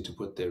refusing to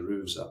put their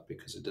roofs up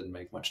because it didn't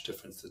make much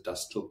difference, the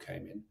dust still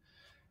came in,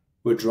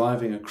 were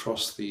driving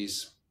across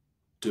these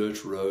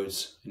dirt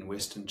roads in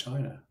Western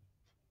China.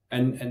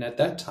 And at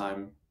that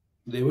time,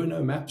 there were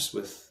no maps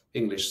with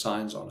English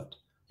signs on it.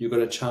 You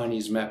got a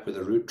Chinese map with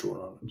a route drawn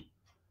on it.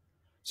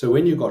 So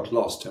when you got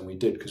lost, and we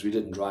did, because we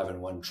didn't drive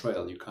on one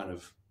trail,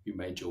 you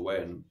made your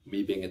way. And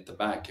me being at the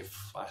back,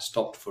 if I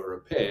stopped for a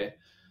repair,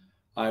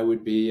 I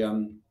would be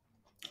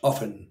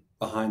often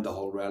behind the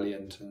whole rally,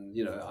 and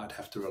I'd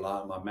have to rely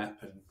on my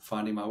map and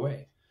finding my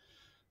way.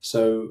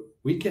 So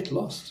we'd get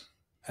lost,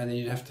 and then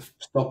you'd have to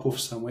stop off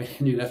somewhere,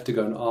 and you'd have to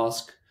go and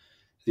ask.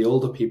 The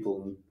older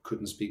people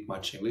couldn't speak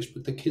much English,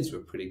 but the kids were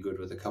pretty good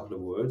with a couple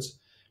of words.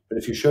 But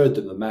if you showed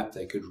them the map,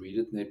 they could read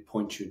it, and they'd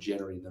point you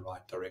generally in the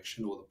right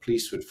direction, or the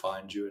police would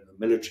find you, and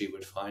the military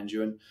would find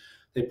you, and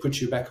they'd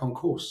put you back on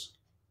course,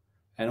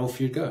 and off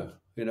you'd go.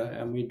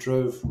 And we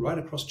drove right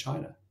across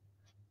China.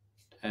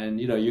 And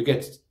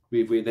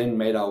we then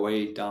made our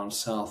way down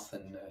south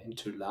and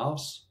into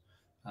Laos.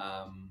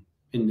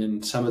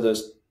 In some of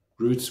those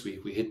routes,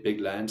 we hit big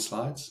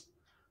landslides.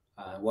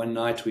 One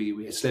night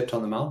we slept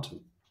on the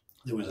mountain.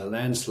 There was a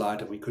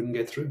landslide and we couldn't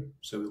get through,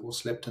 so we all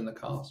slept in the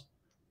cars.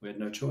 We had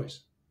no choice.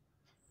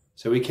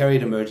 So we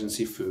carried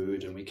emergency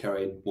food, and we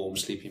carried warm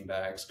sleeping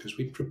bags because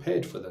we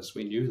prepared for this.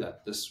 We knew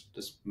that this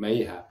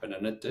may happen,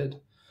 and it did.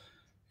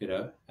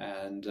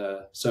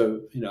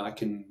 So I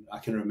can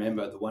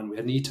remember the one. We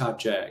had an E-Type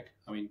Jag.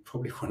 I mean,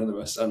 probably one of the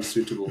most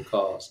unsuitable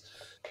cars,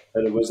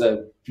 but it was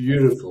a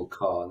beautiful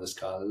car. This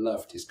guy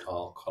loved his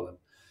car, Colin.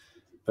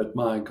 But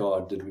my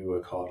God, did we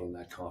work hard on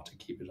that car to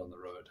keep it on the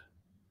road.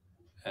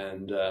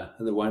 And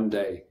the one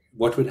day,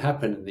 what would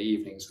happen in the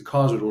evenings, the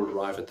cars would all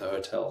arrive at the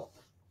hotel.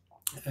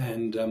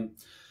 And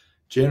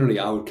generally,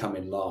 I would come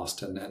in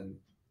last. And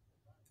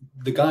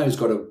the guy who's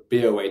got a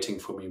beer waiting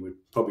for me would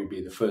probably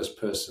be the first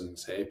person and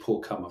say, "Hey, Paul,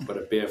 come, I've got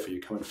a beer for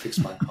you. Come and fix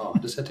my car." I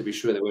just had to be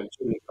sure there weren't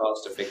too many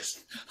cars to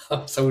fix,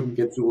 so I wouldn't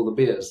get through all the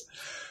beers.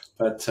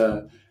 But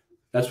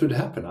that's what would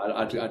happen.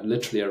 I'd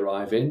literally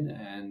arrive in,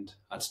 and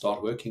I'd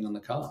start working on the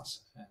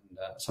cars. And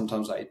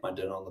sometimes I ate my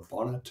dinner on the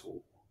bonnet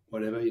or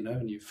whatever,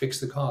 and you fix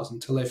the cars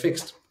until they're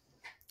fixed.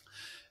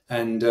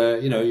 And,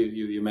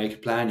 you make a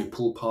plan, you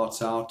pull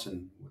parts out.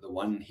 And with the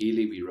one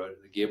Healy we rode,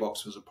 the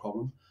gearbox was a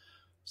problem.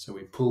 So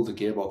we pulled the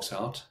gearbox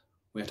out.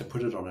 We had to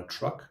put it on a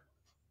truck,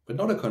 but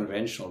not a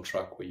conventional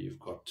truck where you've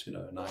got,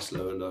 a nice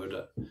low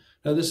loader.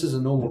 No, this is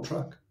a normal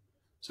truck.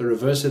 So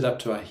reverse it up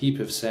to a heap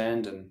of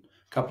sand and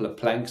a couple of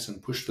planks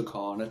and push the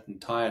car on it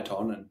and tie it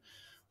on, and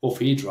off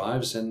he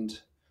drives, and,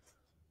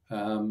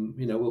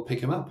 we'll pick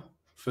him up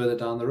further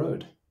down the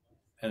road.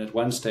 And at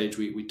one stage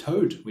we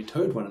towed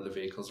one of the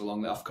vehicles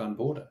along the Afghan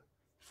border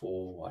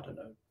for, I don't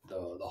know,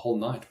 the whole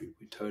night.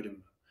 We towed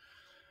him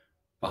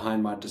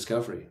behind my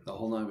Discovery. The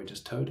whole night we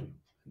just towed him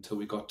until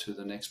we got to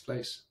the next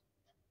place.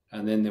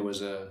 And then there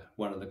was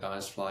one of the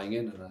guys flying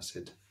in, and I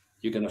said,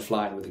 "You're going to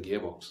fly in with a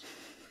gearbox."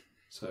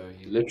 So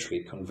he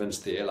literally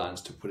convinced the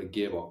airlines to put a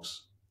gearbox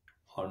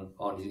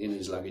in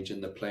his luggage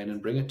in the plane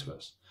and bring it to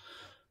us.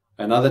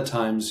 And other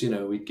times,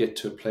 we'd get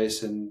to a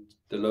place and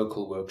the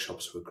local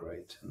workshops were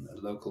great, and the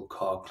local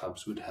car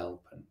clubs would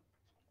help. And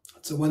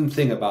it's the one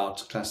thing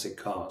about classic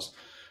cars,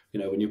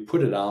 when you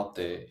put it out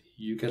there,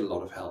 you get a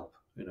lot of help.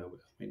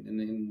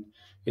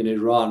 In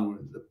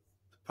Iran, the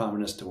Prime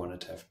Minister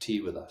wanted to have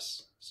tea with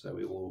us, so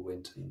we all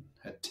went and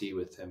had tea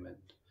with him.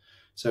 And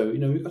so,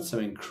 we got some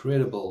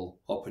incredible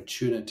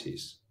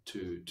opportunities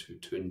to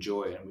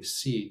enjoy, and we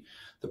see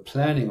the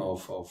planning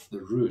of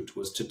the route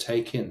was to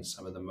take in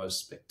some of the most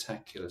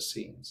spectacular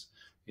scenes,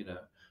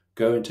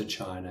 go into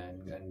China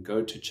and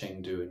go to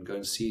Chengdu and go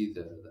and see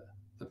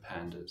the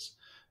pandas,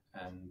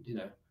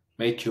 and,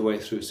 make your way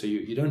through. So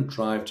you don't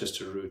drive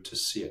just a route to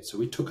see it. So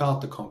we took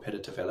out the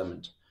competitive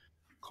element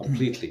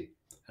completely,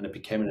 and it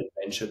became an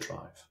adventure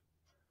drive.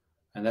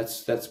 And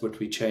that's what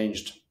we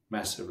changed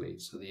massively.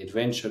 So the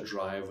adventure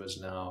drive was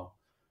now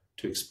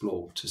to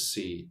explore, to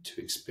see,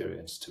 to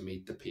experience, to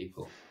meet the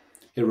people.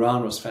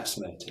 Iran was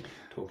fascinating.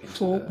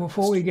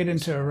 Before we get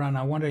into Iran,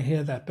 I want to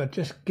hear that, but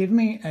just give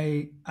me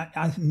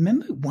I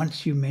remember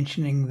once you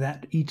mentioning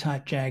that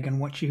E-Type Jag and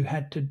what you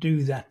had to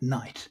do that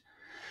night.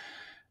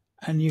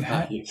 And you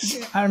had,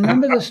 Yes. I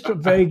remember this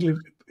vaguely.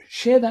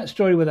 Share that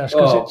story with us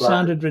because it Right.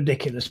 sounded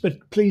ridiculous,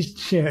 but please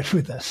share it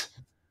with us.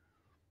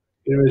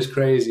 It was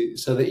crazy.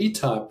 So the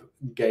E-Type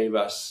gave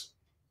us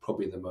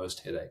probably the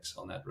most headaches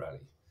on that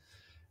rally.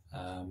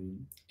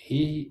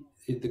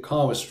 The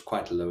car was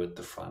quite low at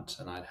the front,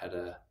 and I'd had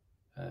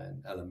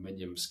an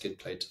aluminium skid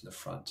plate in the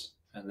front,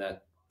 and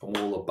that from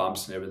all the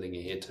bumps and everything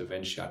he hit,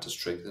 eventually I had to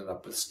strengthen it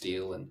up with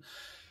steel,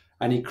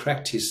 and he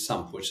cracked his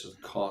sump, which is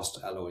a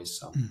cast alloy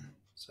sump.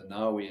 So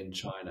now we're in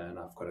China, and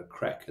I've got a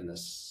crack in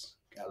this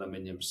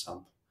aluminium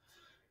sump.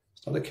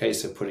 It's not a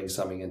case of putting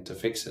something in to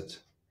fix it.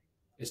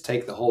 It's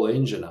take the whole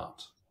engine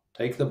out,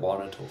 take the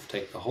bonnet off,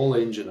 take the whole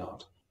engine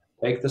out,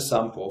 take the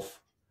sump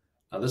off.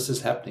 Now this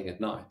is happening at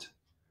night.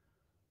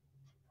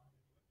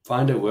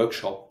 Find a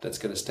workshop that's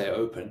going to stay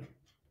open,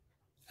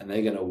 and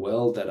they're going to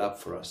weld that up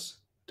for us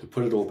to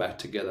put it all back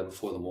together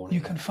before the morning.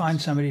 You can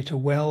find somebody to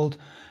weld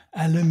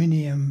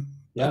aluminium,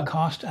 a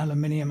cast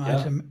aluminium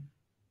item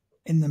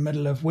in the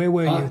middle of, where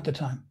were you at the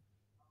time?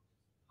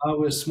 I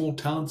was a small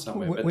town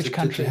somewhere. Which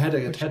country?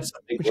 It had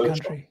some big which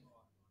workshop. Country?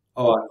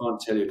 Oh, I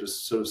can't tell you. It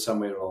was sort of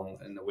somewhere along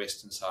in the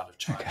western side of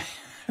China.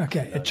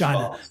 Okay. You know,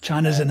 China.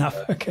 China's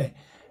enough. Okay.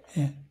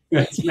 Yeah.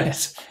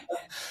 Yes.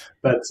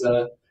 But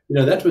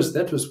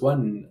that was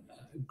one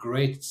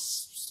great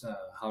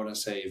how would I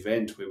say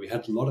event where we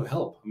had a lot of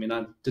help. I mean,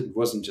 it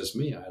wasn't just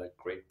me. I had a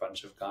great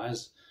bunch of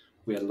guys.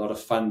 We had a lot of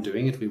fun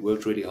doing it. We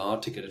worked really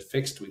hard to get it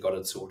fixed. We got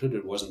it sorted.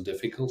 It wasn't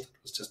difficult.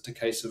 It was just a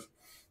case of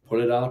pull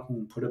it out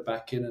and put it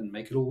back in and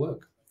make it all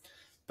work.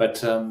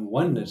 But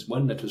one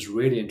that was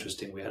really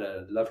interesting, we had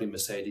a lovely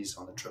Mercedes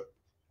on the trip,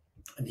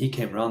 and he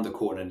came around the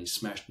corner and he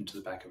smashed into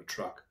the back of a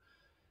truck.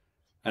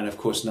 And of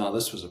course, now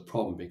this was a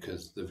problem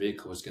because the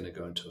vehicle was going to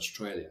go into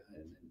Australia.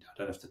 And I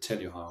don't have to tell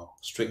you how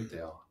strict they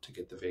are to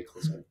get the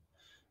vehicles in.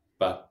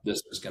 But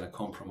this was going to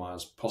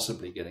compromise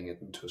possibly getting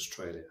it into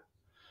Australia.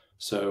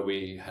 So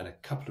we had a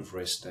couple of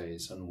rest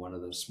days in one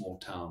of the small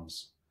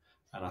towns.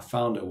 And I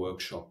found a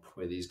workshop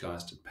where these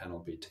guys did panel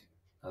beating.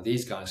 Now,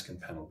 these guys can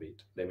panel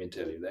beat, let me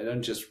tell you. They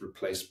don't just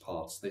replace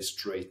parts, they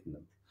straighten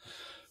them.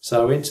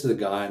 So I went to the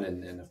guy,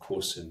 and of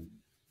course,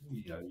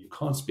 you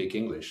can't speak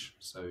English.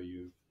 So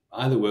you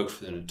either work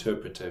for an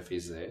interpreter if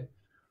he's there,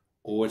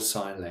 or it's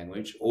sign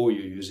language, or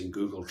you're using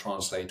Google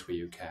Translate where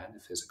you can,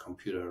 if there's a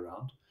computer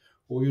around,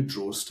 or you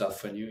draw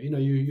stuff, and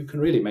you can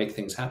really make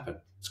things happen.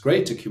 It's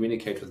great to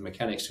communicate with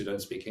mechanics who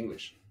don't speak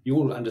English. You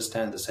all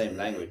understand the same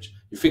language.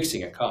 You're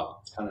fixing a car.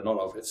 It's kind of not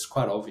obvious. It's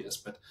quite obvious,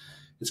 but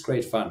it's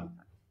great fun.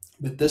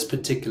 But this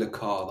particular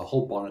car, the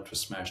whole bonnet was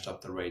smashed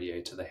up, the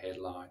radiator, the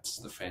headlights,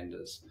 the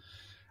fenders.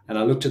 And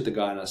I looked at the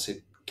guy and I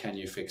said, "Can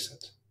you fix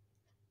it?"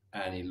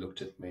 And he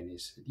looked at me and he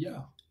said,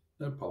 "Yeah,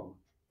 no problem,"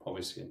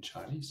 obviously in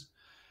Chinese.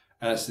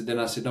 And I said,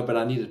 "No, but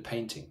I needed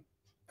painting."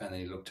 And then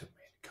he looked at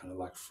me, kind of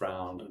like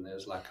frowned, and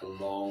there's like a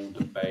long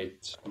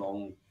debate,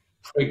 long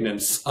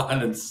pregnant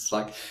silence. It's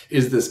like,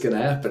 is this going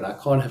to happen? I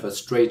can't have a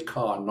straight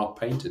car and not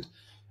painted.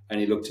 And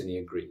he looked and he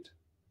agreed.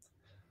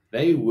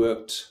 They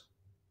worked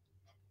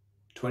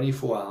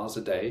 24 hours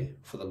a day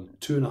for the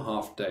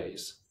 2.5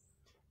 days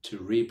to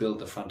rebuild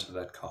the front of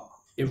that car.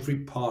 Every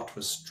part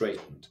was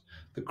straightened.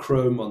 The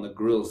chrome on the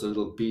grills, the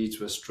little beads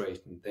were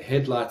straightened. The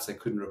headlights they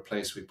couldn't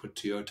replace, we put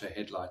Toyota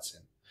headlights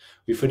in.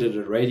 We fitted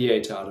a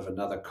radiator out of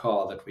another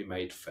car that we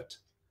made fit.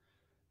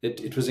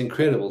 It was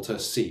incredible to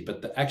see,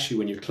 but actually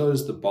when you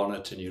closed the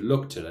bonnet and you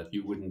looked at it,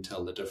 you wouldn't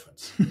tell the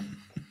difference. It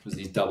was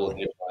these double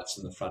headlights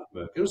in the front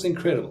work. It was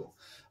incredible.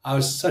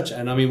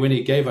 And I mean, when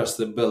he gave us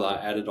the bill, I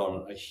added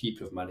on a heap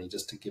of money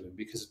just to give him,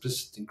 because it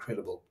was just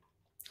incredible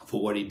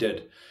for what he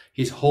did.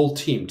 His whole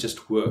team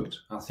just worked.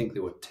 I think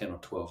there were 10 or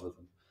 12 of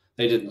them.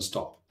 They didn't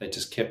stop. They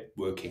just kept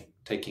working,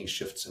 taking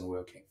shifts and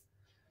working.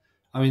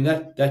 I mean,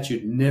 that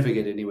you'd never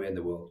get anywhere in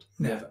the world,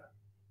 never.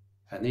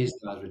 And these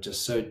guys were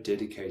just so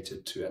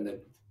dedicated to, and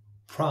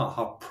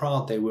how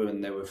proud they were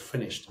when they were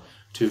finished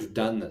to have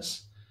done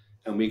this.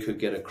 And we could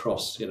get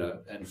across,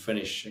 and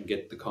finish and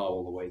get the car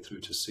all the way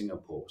through to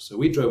Singapore. So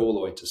we drove all the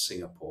way to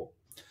Singapore.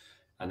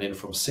 And then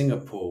from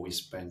Singapore, we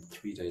spent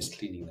 3 days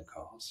cleaning the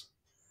cars.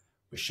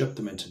 We shipped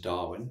them into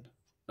Darwin.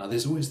 Now,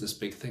 there's always this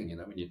big thing,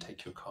 when you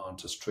take your car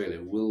into Australia,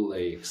 will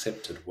they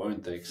accept it?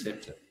 Won't they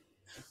accept it?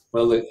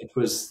 Well, it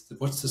was,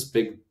 what's this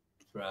big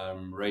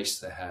race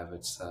they have?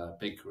 It's a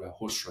big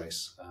horse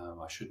race.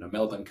 I should know,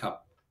 Melbourne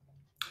Cup.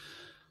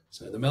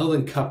 So the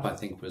Melbourne Cup, I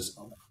think, was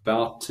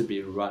about to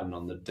be run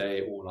on the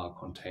day all our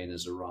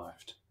containers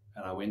arrived.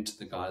 And I went to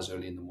the guys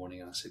early in the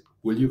morning and I said,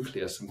 "Will you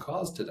clear some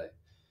cars today?"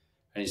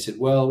 And he said,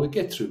 "Well, we'll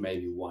get through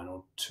maybe 1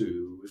 or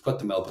 2. We've got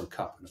the Melbourne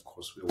Cup." And of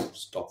course, we all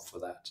stopped for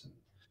that. And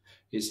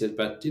he said,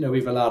 "But,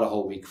 we've allowed a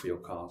whole week for your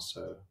cars."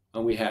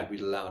 And we'd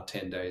allowed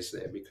 10 days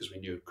there because we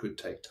knew it could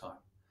take time.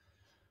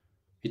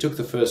 He took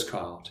the first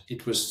car out.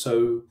 It was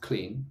so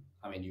clean.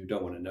 I mean, you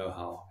don't want to know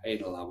how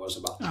anal I was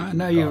about it. I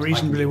know you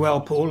reasonably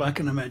well, Paul. I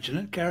can imagine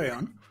it. Carry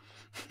on.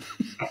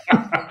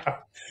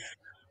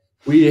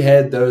 We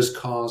had those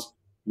cars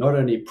not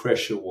only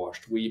pressure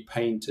washed, we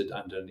painted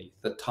underneath.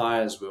 The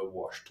tires were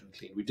washed and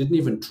cleaned. We didn't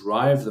even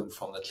drive them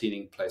from the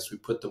cleaning place. We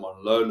put them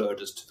on low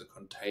loaders to the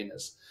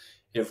containers.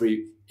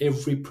 Every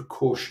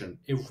precaution,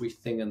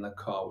 everything in the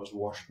car was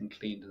washed and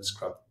cleaned and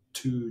scrubbed.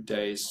 2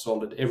 days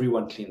solid.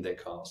 Everyone cleaned their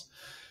cars.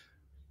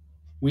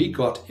 We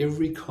got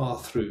every car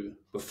through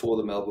before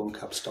the Melbourne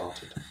Cup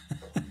started.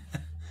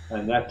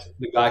 And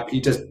the guy,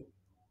 he just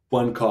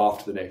one car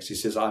after the next. He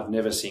says, I've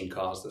never seen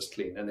cars this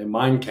clean. And then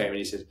mine came and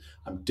he said,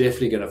 I'm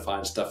definitely going to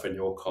find stuff in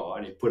your car.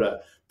 And he put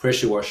a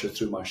pressure washer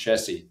through my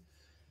chassis.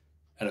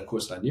 And of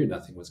course, I knew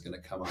nothing was going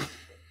to come up.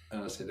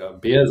 And I said, oh,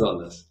 beers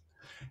on this.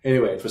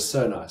 Anyway, it was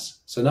so nice.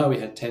 So now we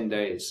had 10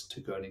 days to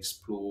go and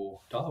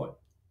explore Darwin.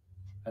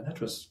 And that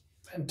was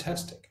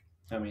fantastic.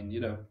 I mean,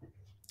 you know,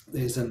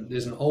 there's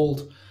an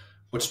old,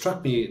 what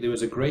struck me, there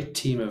was a great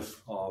team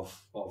of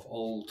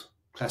old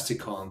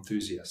classic car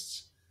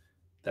enthusiasts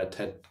that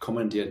had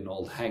commandeered an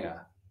old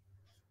hangar.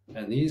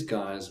 And these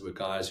guys were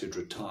guys who'd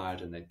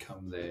retired and they'd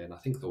come there. And I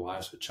think the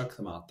wives would chuck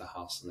them out the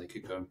house and they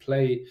could go and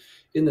play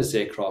in this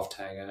aircraft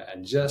hangar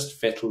and just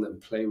fettle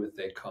and play with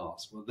their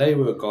cars. Well, they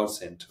were a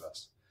godsend to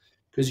us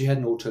because you had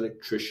an auto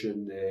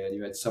electrician there and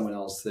you had someone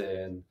else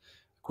there. And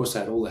of course, I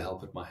had all the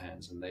help at my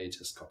hands and they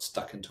just got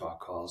stuck into our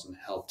cars and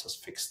helped us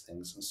fix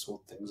things and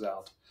sort things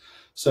out.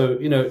 So,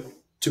 you know,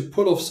 to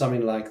pull off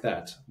something like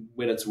that,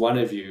 when it's one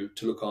of you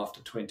to look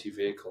after 20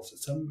 vehicles,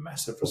 it's a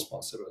massive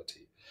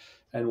responsibility.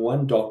 And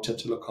one doctor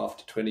to look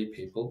after 20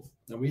 people.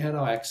 And we had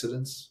our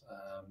accidents.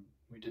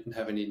 We didn't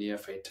have any near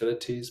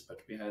fatalities, but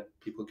we had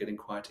people getting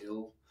quite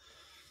ill.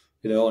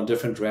 You know, on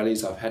different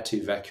rallies, I've had to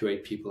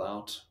evacuate people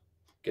out,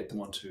 get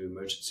them onto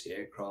emergency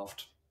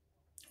aircraft.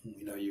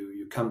 You know,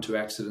 you come to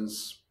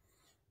accidents,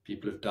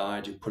 people have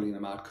died, you're pulling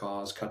them out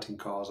cars, cutting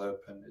cars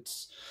open.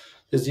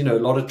 There's, you know, a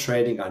lot of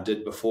training I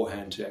did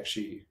beforehand to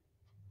actually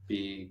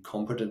be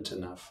competent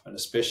enough, and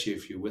especially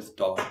if you're with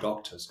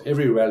doctors.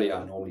 Every rally,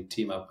 I normally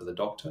team up with a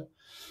doctor.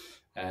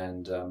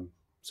 And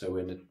so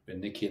when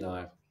Nikki and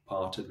I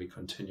parted, we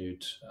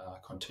continued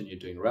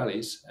doing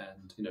rallies,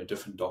 and, you know,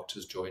 different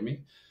doctors joined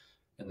me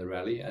in the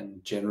rally.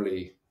 And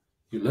generally,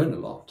 you learn a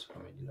lot. I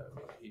mean, you know,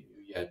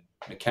 you had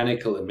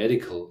mechanical and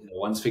medical. You know,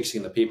 one's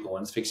fixing the people,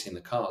 one's fixing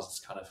the cars. It's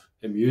kind of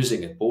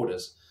amusing at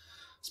borders,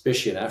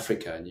 especially in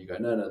Africa. And you go,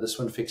 no, this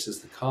one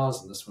fixes the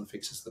cars and this one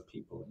fixes the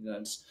people. You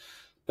know,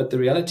 but the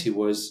reality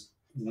was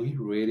we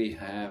really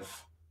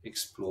have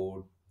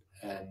explored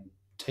and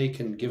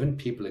given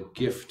people a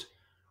gift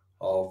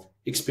of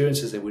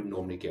experiences they wouldn't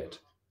normally get.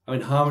 I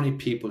mean, how many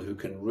people who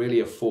can really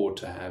afford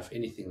to have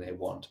anything they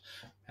want,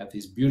 have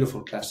these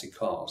beautiful classic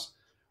cars,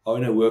 are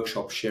in a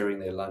workshop sharing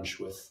their lunch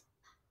with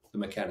the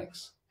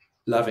mechanics,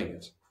 loving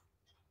it.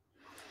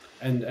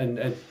 And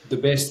the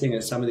best thing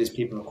is some of these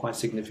people are quite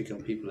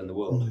significant people in the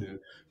world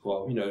who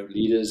are, you know,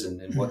 leaders in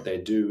what they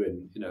do,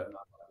 and, you know,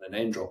 not a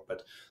name drop,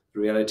 but the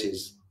reality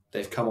is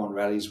they've come on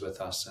rallies with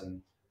us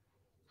and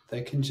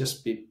they can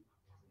just be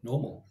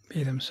normal.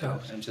 Be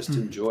themselves. And just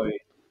enjoy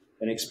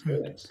an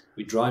experience.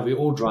 We're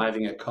all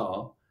driving a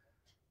car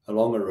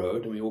along a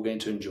road and we're all going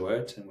to enjoy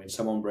it. And when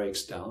someone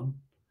breaks down,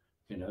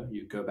 you know,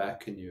 you go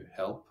back and you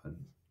help, and,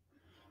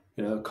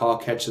 you know, a car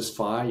catches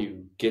fire,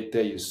 you get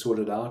there, you sort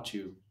it out,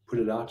 you put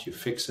it out, you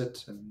fix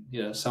it. And,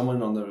 you know,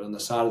 someone on the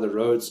side of the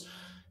roads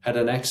had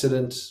an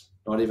accident,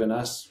 not even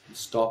us, you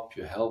stop,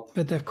 you help.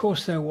 But of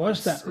course there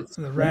was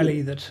the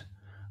rally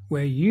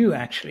where you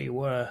actually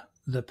were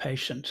the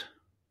patient.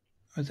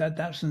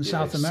 That's in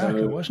South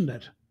America, wasn't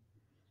it?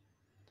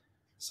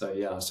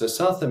 So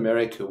South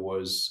America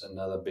was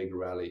another big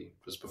rally.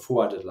 It was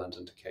before I did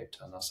London to Cape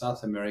Town. Now,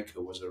 South America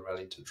was a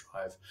rally to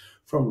drive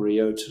from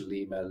Rio to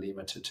Lima,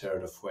 Lima to Terra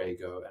del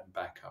Fuego, and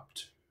back up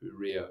to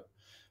Rio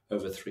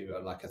over a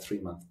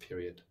 3-month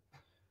period.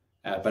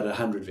 But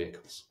 100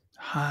 vehicles.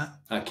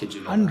 I kid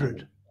you not.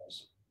 100?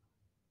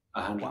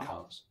 100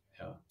 cars.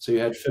 Yeah. So you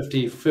had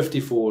 50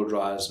 four-wheel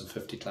drives and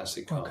 50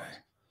 classic cars. Okay.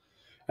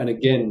 And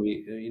again,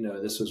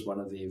 this was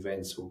one of the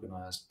events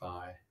organized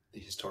by the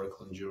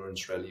Historical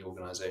Endurance Rally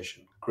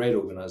Organization. Great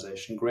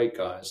organization, great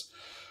guys.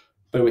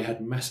 But we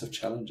had massive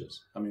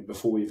challenges. I mean,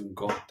 before we even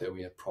got there,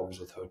 we had problems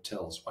with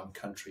hotels. One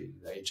country,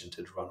 the agent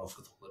had run off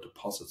with all the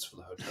deposits for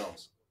the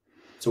hotels.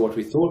 So what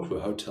we thought were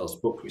hotels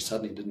booked, we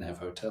suddenly didn't have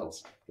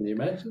hotels. Can you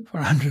imagine? For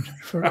 100,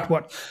 for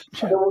what?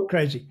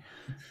 Crazy.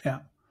 Yeah.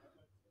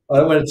 I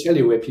don't want to tell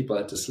you where people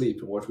had to sleep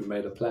and what we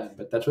made a plan,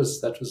 but that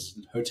was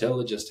hotel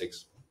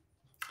logistics.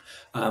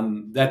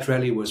 That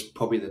rally was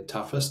probably the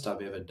toughest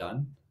I've ever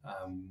done.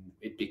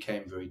 It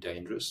became very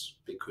dangerous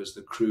because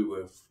the crew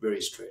were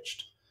very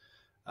stretched.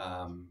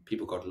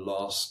 People got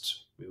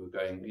lost. We were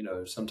going,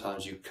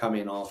 sometimes you come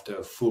in after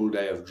a full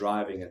day of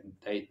driving at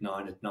 8,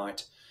 9 at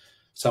night.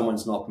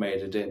 Someone's not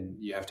made it in.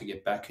 You have to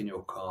get back in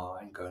your car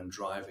and go and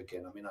drive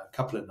again. I mean, a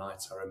couple of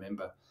nights I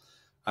remember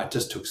I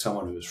just took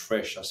someone who was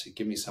fresh. I said,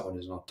 give me someone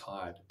who's not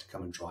tired to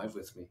come and drive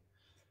with me.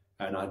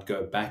 And I'd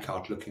go back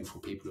out looking for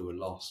people who were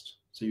lost.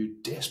 So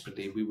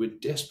we were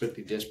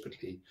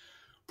desperately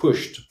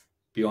pushed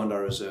beyond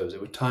our reserves.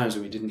 There were times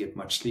when we didn't get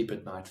much sleep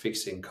at night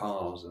fixing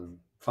cars and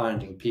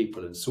finding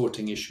people and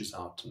sorting issues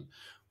out. And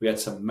we had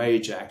some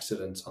major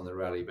accidents on the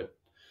rally, but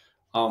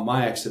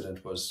my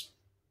accident was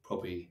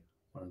probably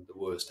one of the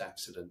worst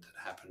accidents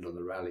that happened on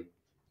the rally.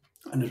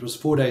 And it was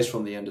 4 days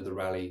from the end of the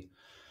rally,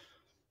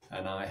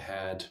 and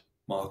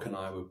Mark and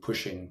I were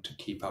pushing to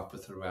keep up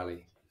with the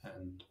rally.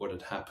 And what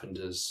had happened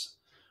is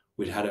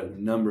we'd had a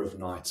number of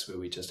nights where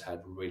we just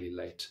had really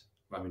late.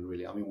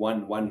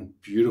 One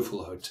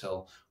beautiful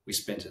hotel, we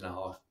spent an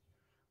hour.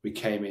 We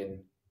came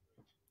in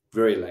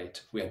very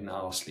late. We had an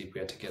hour's sleep. We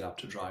had to get up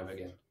to drive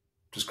again.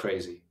 It was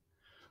crazy.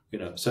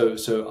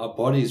 So our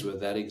bodies were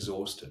that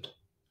exhausted.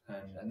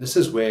 And this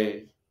is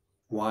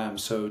why I'm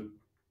so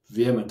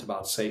vehement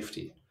about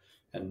safety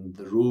and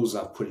the rules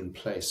I've put in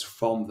place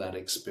from that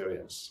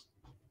experience.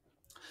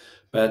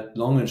 But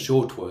long and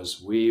short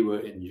was, we were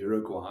in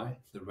Uruguay.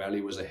 The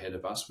rally was ahead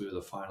of us. We were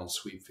the final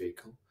sweep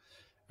vehicle.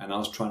 And I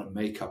was trying to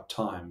make up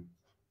time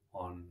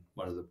on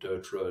one of the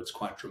dirt roads,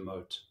 quite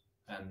remote,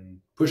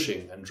 and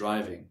pushing and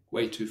driving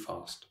way too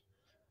fast,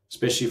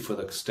 especially for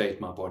the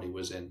state my body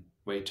was in,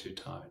 way too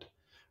tired.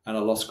 And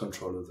I lost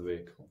control of the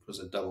vehicle. It was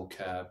a double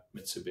cab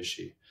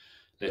Mitsubishi,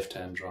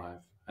 left-hand drive.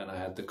 And I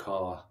had the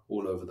car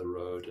all over the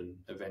road. And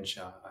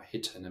eventually I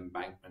hit an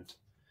embankment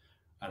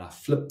and I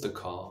flipped the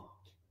car,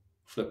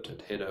 flipped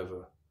it head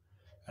over,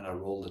 and I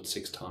rolled it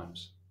 6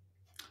 times.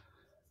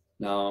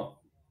 Now,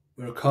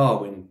 with a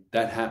car, when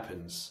that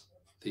happens,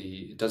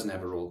 it doesn't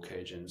have a roll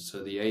cage in.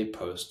 So the A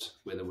post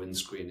where the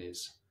windscreen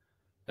is,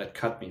 that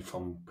cut me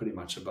from pretty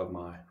much above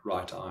my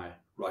right eye,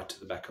 right to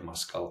the back of my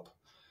scalp.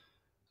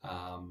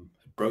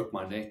 It broke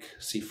my neck.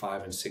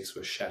 C5 and 6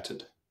 were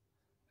shattered,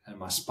 and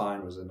my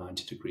spine was a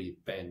 90-degree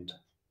bend.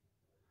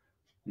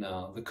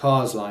 Now, the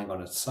car is lying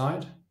on its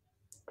side.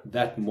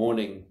 That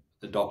morning,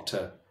 the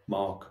doctor,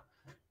 Mark,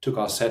 took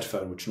our sat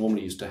phone, which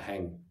normally used to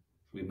hang.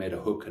 We made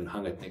a hook and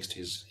hung it next to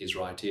his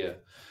right ear.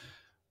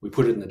 We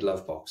put it in the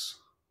glove box.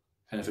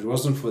 And if it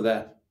wasn't for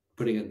that,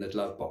 putting it in the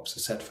glove box, the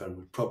sat phone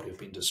would probably have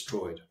been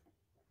destroyed.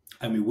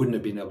 And we wouldn't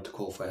have been able to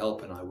call for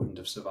help, and I wouldn't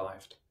have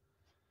survived.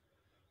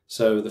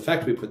 So the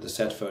fact we put the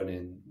sat phone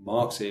in,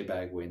 Mark's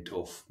airbag went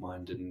off,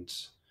 mine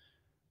didn't.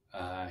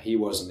 He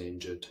wasn't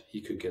injured.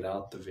 He could get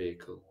out the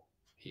vehicle.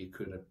 He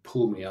could have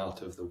pulled me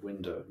out of the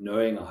window,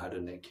 knowing I had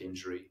a neck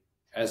injury.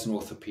 As an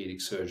orthopedic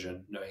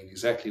surgeon, knowing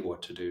exactly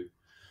what to do.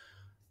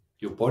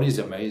 Your body's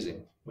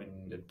amazing.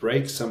 When it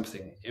breaks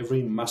something,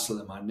 every muscle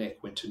in my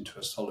neck went into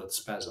a solid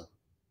spasm.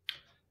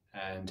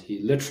 And he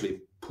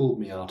literally pulled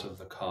me out of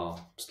the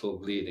car, still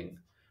bleeding.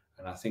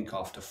 And I think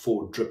after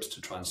 4 drips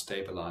to try and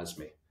stabilize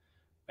me,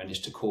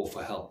 managed to call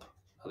for help.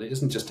 Now, there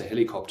isn't just a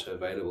helicopter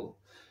available,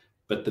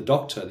 but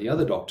the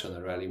other doctor in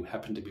the rally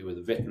happened to be with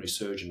a veterinary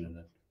surgeon in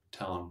a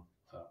town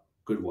a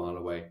good while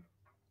away.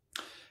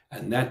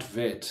 And that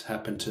vet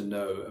happened to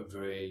know a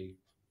very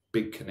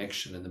big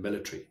connection in the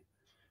military.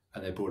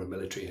 And they brought a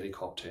military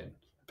helicopter in and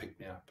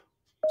picked me up.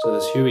 So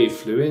this Huey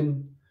flew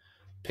in,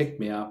 picked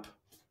me up,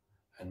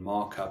 and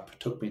Mark up,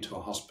 took me to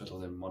a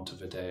hospital in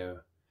Montevideo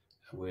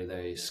where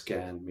they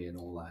scanned me and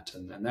all that.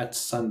 And that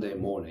Sunday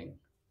morning,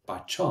 by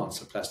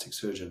chance, a plastic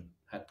surgeon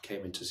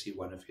came in to see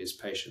one of his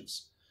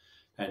patients.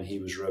 And he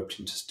was roped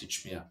in to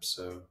stitch me up.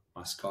 So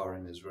my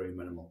scarring is very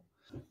minimal.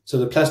 So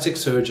the plastic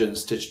surgeon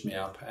stitched me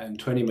up, and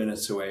 20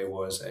 minutes away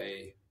was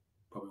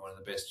probably one of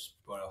the best,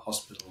 a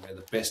hospital where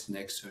the best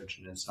neck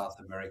surgeon in South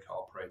America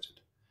operated.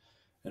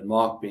 And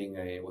Mark, being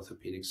a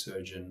orthopedic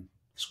surgeon,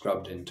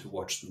 scrubbed in to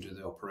watch them do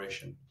the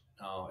operation.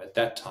 Now, at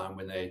that time,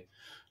 when they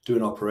do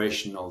an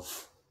operation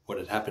of what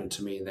had happened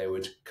to me, they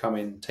would come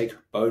in, take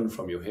bone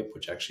from your hip,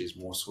 which actually is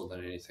more sore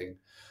than anything.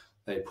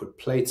 They put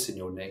plates in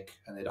your neck,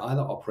 and they'd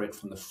either operate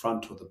from the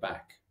front or the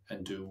back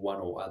and do one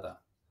or other.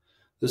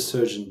 This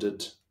surgeon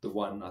did the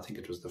one, I think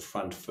it was the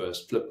front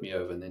first, flipped me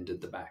over and then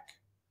did the back.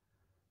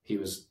 He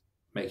was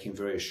making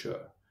very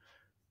sure.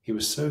 He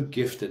was so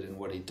gifted in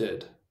what he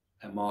did,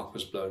 and Mark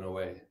was blown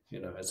away,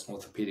 as an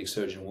orthopedic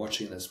surgeon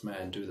watching this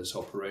man do this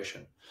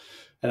operation.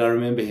 And I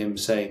remember him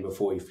saying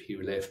before he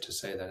left to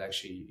say that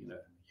actually, you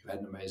had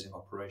an amazing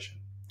operation.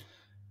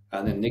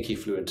 And then Nikki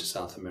flew into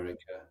South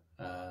America,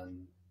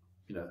 and,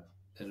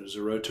 then it was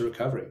a road to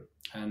recovery.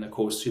 And of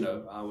course,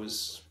 I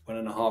was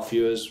 1.5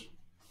 years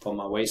from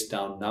my waist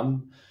down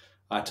numb.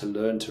 I had to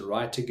learn to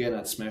write again.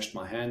 I'd smashed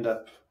my hand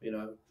up,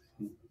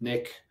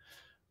 neck.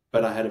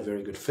 But I had a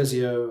very good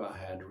physio. I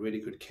had really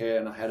good care.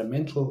 And I had a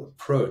mental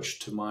approach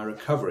to my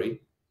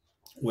recovery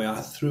where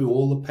I threw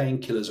all the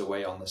painkillers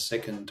away on the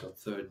 2nd or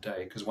 3rd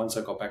day. Because once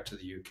I got back to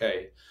the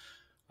UK,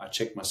 I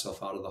checked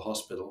myself out of the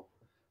hospital.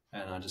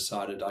 And I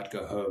decided I'd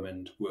go home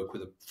and work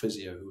with a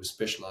physio who was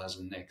specialized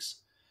in necks.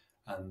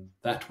 And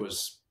that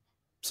was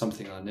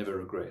something I never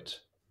regret.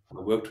 I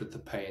worked with the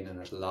pain, and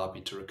it allowed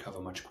me to recover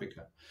much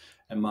quicker.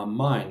 And my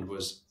mind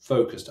was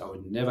focused. I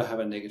would never have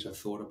a negative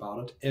thought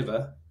about it,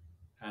 ever.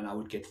 And I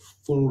would get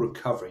full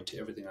recovery to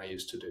everything I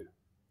used to do.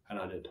 And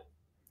I did.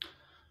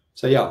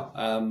 So yeah,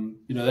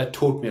 that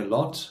taught me a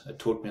lot. It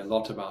taught me a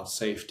lot about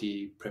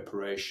safety,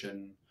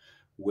 preparation,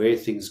 where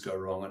things go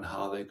wrong and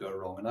how they go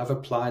wrong. And I've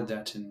applied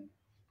that in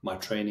my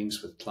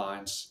trainings with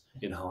clients.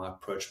 in how I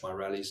approach my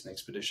rallies and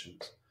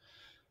expeditions.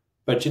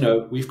 But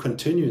we've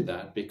continued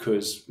that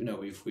because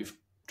we've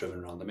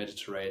driven around the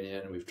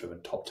Mediterranean, we've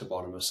driven top to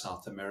bottom of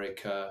South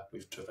America,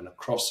 we've driven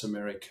across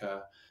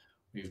America,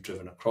 we've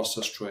driven across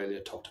Australia,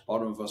 top to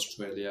bottom of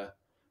Australia.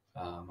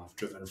 I've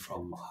driven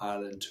from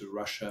Ireland to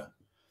Russia.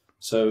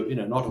 So,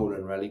 not all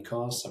in rally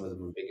cars, some of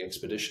them are big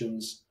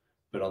expeditions.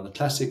 But on the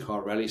classic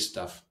car rally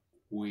stuff,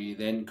 we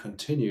then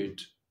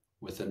continued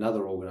with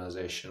another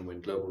organization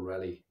when Global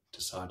Rally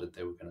decided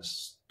they were going to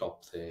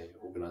stop their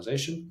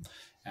organization.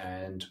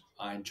 And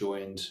I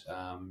joined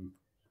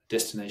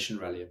Destination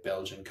Rally, a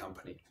Belgian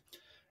company.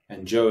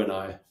 And Joe and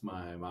I,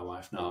 my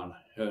wife now,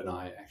 her and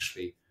I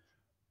actually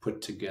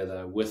put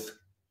together with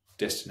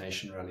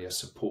Destination Rally a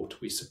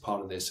support. We're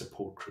part of their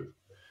support crew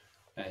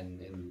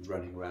and in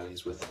running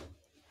rallies with them.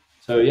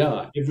 So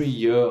yeah, every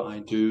year I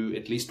do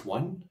at least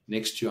one.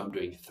 Next year I'm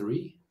doing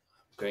 3,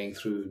 going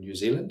through New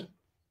Zealand.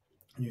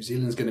 New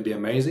Zealand's going to be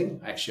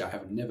amazing. Actually, I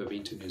have never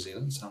been to New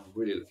Zealand, so I'm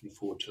really looking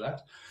forward to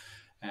that.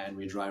 And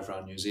we drive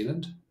around New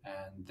Zealand.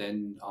 And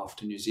then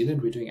after New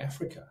Zealand, we're doing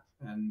Africa.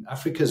 And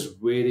Africa is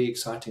really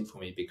exciting for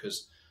me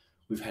because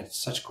we've had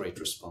such great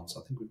response.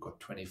 I think we've got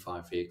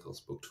 25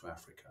 vehicles booked for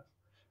Africa.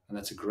 And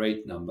that's a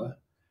great number.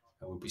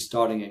 And we'll be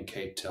starting in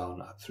Cape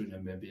Town, up through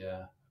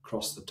Namibia,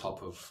 across the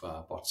top of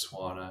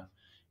Botswana,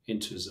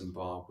 into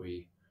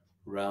Zimbabwe,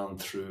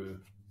 round through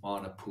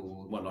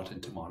Marnapool, well, not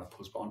into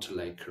Marnapool, but onto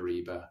Lake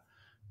Kariba,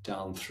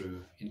 down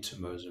through into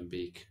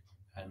Mozambique,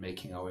 and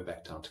making our way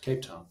back down to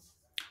Cape Town.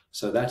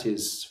 So that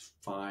is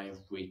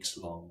 5 weeks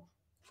long,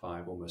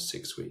 5, almost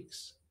 6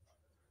 weeks.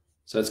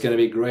 So it's going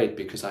to be great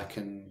because I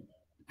can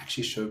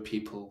actually show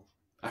people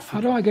Africa.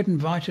 How do I get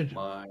invited?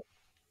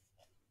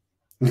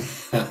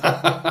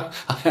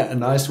 A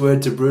nice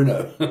word to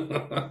Bruno.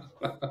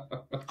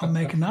 I'll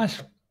make a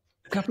nice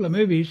couple of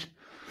movies.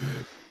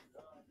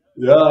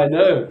 Yeah, I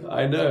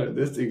know.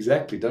 This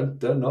exactly.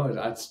 Don't know.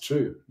 That's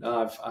true.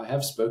 No, I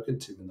have spoken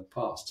to him in the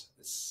past.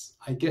 It's,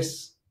 I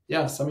guess,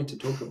 something to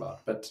talk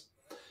about. But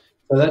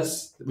so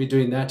we're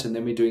doing that, and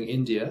then we're doing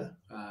India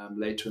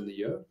later in the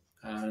year.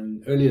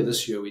 And earlier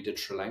this year we did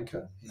Sri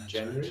Lanka in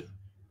January. Right.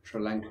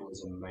 Sri Lanka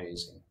was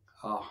amazing.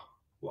 Oh,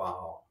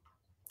 wow.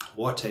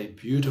 What a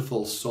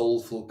beautiful,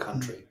 soulful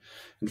country.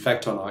 In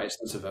fact, on our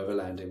Essence of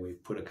Overlanding,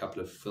 we've put a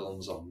couple of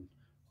films on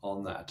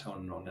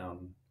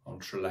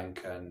Sri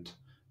Lanka, and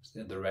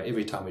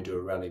every time we do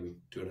a rally, we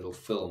do a little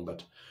film.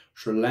 But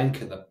Sri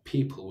Lanka, the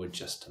people were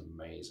just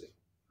amazing,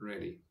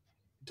 really,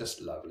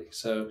 just lovely.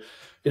 So,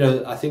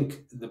 I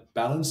think the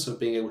balance of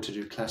being able to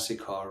do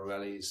classic car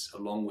rallies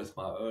along with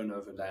my own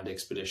overland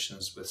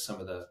expeditions, with some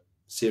of the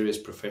serious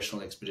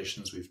professional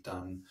expeditions we've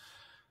done,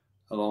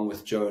 along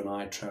with Joe and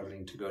I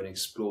traveling to go and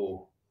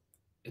explore,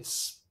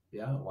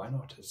 why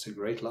not? It's a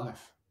great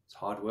life. It's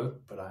hard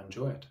work, but I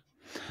enjoy it.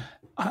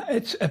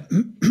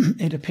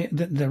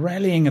 The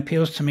rallying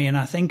appeals to me, and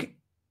I think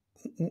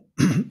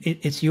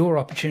it's your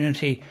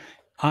opportunity.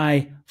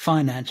 I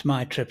finance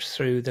my trips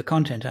through the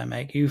content I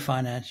make. You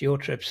finance your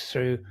trips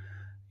through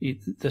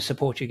the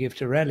support you give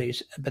to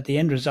rallies. But the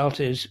end result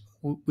is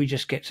we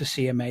just get to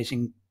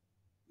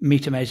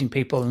meet amazing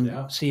people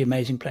and see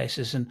amazing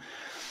places, and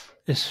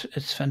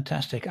it's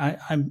fantastic.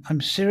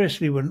 I'm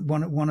seriously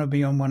want to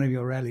be on one of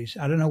your rallies.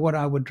 I don't know what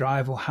I would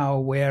drive or how,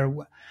 where.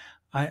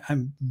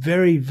 I'm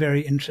very,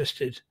 very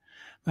interested.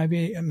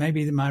 Maybe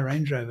my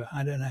Range Rover.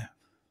 I don't know.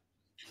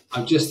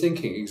 I'm just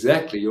thinking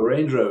exactly your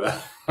Range Rover.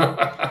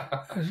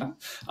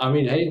 I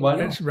mean, hey, why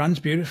not? It runs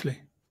beautifully.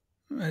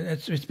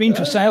 It's been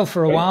for sale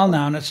for a while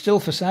now, and it's still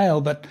for sale,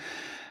 but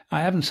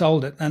I haven't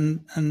sold it,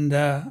 and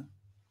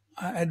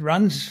it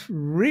runs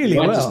really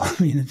well. I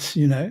mean, it's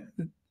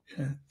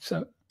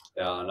so.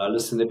 Yeah, no,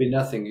 listen, there'd be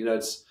nothing.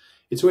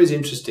 It's always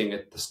interesting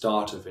at the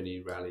start of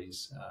any rally.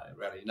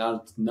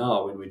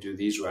 Now, when we do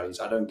these rallies,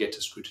 I don't get to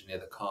scrutineer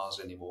the cars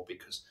anymore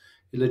because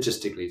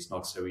logistically it's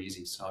not so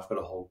easy. So I've got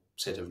a whole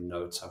set of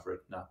notes I've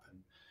written up,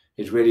 and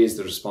it really is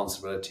the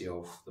responsibility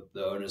of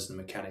the owners and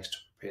the mechanics to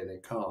prepare their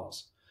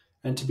cars.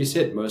 And to be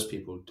said, most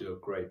people do a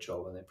great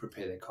job and they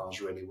prepare their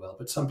cars really well,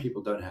 but some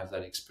people don't have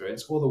that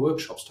experience, or the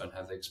workshops don't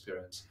have the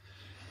experience.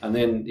 And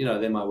then,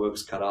 then my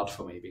work's cut out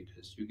for me,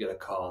 because you get a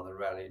car on the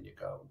rally and you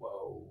go,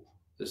 whoa,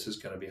 this is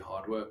going to be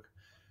hard work.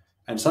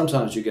 And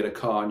sometimes you get a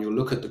car and you'll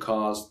look at the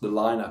cars, the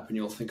lineup, and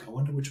you'll think, I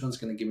wonder which one's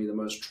going to give me the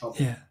most trouble.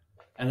 Yeah.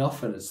 And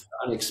often it's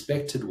the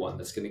unexpected one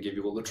that's going to give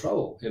you all the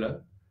trouble,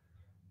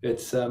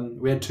 It's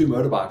we had 2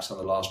 motorbikes on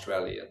the last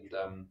rally, and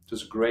it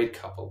was a great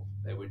couple.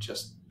 They were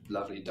just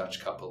lovely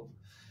Dutch couple,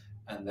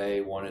 and they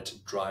wanted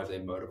to drive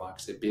their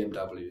motorbikes, their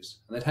BMWs,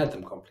 and they'd had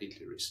them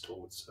completely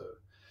restored.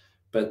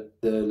 But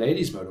the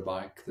lady's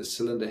motorbike, the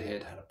cylinder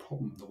head had a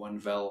problem. The one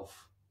valve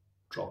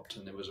dropped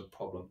and there was a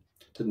problem.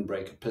 Didn't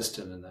break a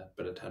piston in that,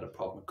 but it had a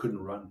problem. It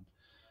couldn't run.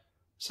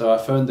 So I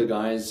phoned the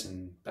guys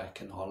back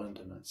in Holland,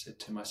 and I said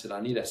to him, I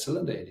need a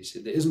cylinder head. He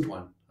said, there isn't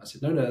one. I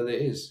said, no, there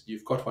is.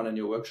 You've got one in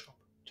your workshop.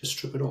 Just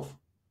strip it off.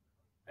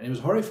 And he was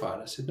horrified.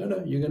 I said,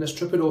 no, you're going to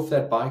strip it off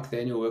that bike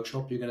there in your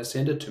workshop. You're going to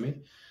send it to me.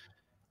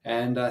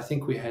 And I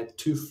think we had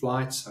 2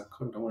 flights. I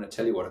don't want to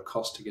tell you what it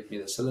cost to get me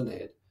the cylinder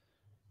head.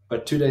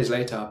 But 2 days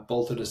later, I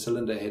bolted a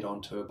cylinder head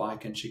onto her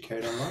bike and she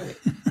carried on riding.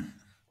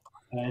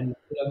 And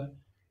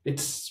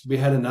we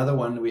had another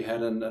one. We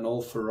had an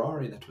old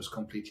Ferrari that was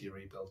completely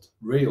rebuilt,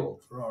 real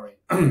Ferrari.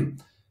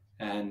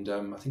 And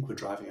I think we're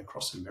driving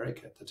across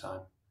America at the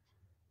time.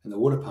 And the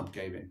water pump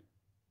gave in.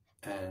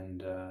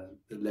 And the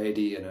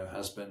lady and her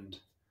husband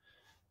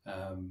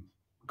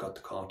got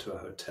the car to a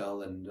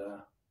hotel and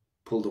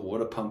pulled the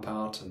water pump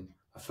out. And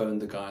I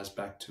phoned the guys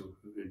back to,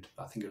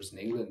 I think it was in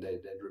England, they'd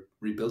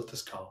rebuilt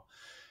this car.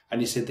 And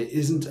he said, there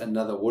isn't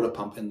another water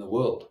pump in the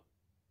world.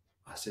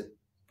 I said,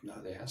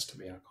 no, there has to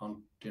be. I can't,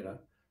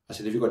 I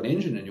said, have you got an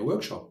engine in your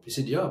workshop? He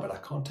said, yeah, but I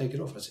can't take it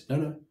off. I said,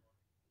 no,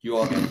 you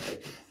are going to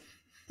take it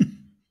off.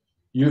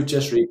 You've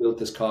just rebuilt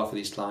this car for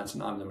these clients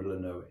and I'm in the middle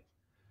of nowhere.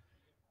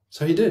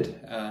 So he did,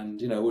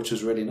 and, which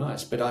was really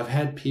nice. But I've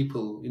had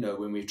people,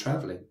 when we're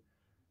traveling,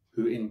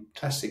 who in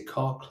classic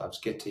car clubs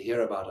get to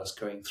hear about us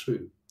going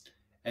through.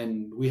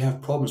 And we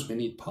have problems, we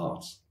need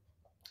parts.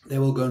 They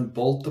will go and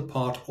bolt the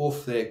part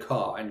off their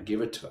car and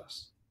give it to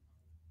us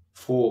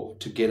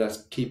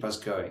to keep us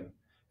going.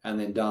 And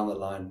then down the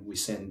line, we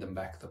send them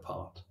back the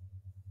part.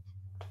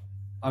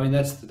 I mean,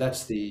 that's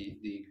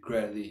the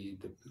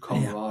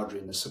camaraderie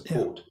and the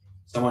support. Yeah.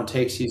 Someone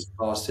takes his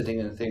car, sitting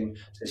in a thing,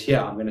 says, "Here,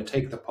 I'm going to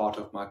take the part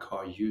of my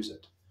car, use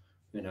it."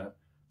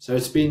 So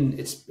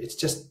it's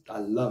just, I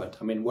love it.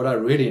 I mean, what I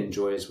really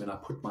enjoy is when I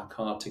put my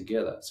car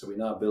together. So we're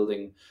now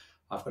building.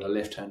 I've got a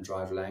left-hand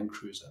drive Land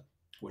Cruiser,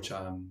 which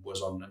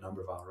was on a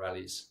number of our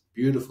rallies.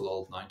 Beautiful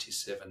old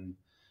 '97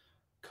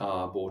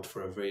 car bought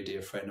for a very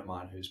dear friend of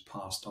mine who's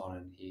passed on,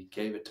 and he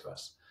gave it to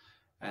us.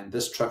 And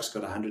this truck's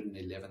got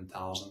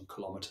 111,000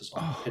 kilometers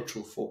on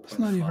petrol, 4.5. It's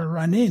not even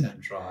run in.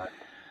 Drive.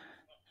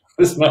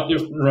 It's not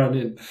even run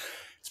in.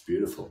 It's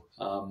beautiful.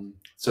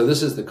 So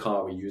this is the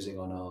car we're using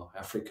on our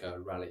Africa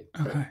rally.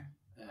 Okay.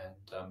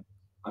 And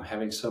I'm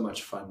having so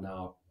much fun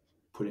now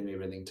putting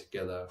everything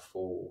together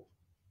for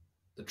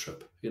the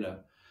trip,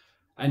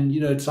 And,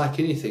 it's like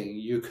anything.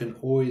 You can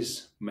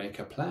always make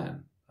a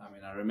plan. I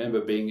mean, I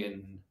remember being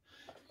in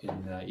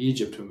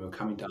Egypt when we were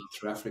coming down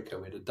through Africa.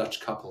 We had a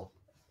Dutch couple,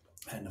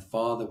 and the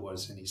father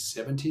was in his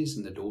 70s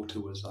and the daughter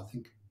was, I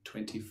think,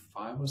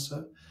 25 or so.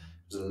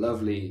 It was a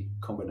lovely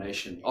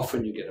combination.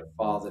 Often you get a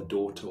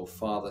father-daughter or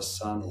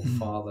father-son or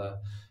father,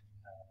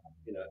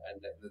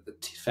 and the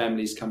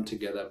families come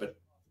together, but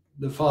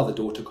the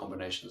father-daughter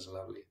combination is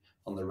lovely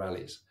on the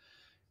rallies.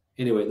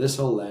 Anyway, this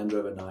whole Land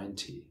Rover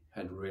 90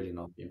 had really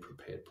not been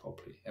prepared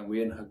properly. And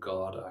we're in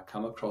Hurghada. I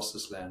come across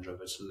this Land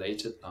Rover. It's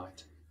late at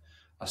night.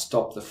 I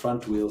stop, the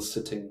front wheel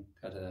sitting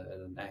at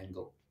an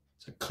angle.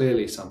 So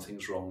clearly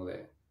something's wrong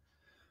there.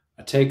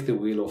 I take the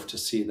wheel off to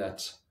see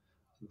that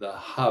the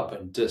hub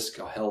and disc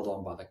are held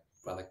on by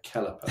the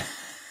caliper.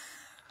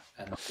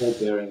 And the whole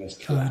bearing is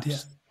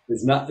collapsed.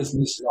 This is not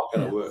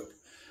going to work.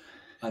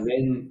 I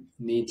then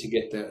need to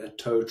get a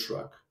tow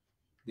truck.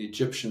 The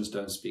Egyptians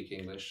don't speak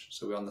English,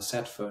 so we're on the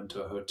sat phone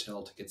to a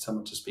hotel to get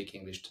someone to speak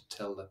English to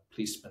tell the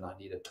policeman I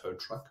need a tow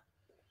truck.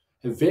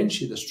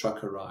 Eventually this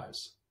truck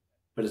arrives,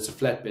 but it's a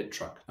flatbed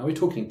truck. Now we're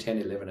talking 10,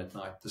 11 at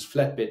night. This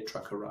flatbed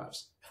truck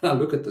arrives. And I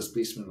look at this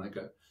policeman and I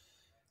go,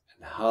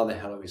 and how the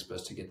hell are we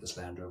supposed to get this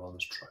Land Rover on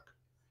this truck?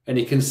 And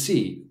he can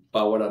see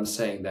by what I'm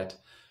saying that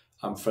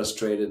I'm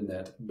frustrated in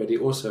that, but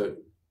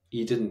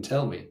he didn't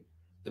tell me.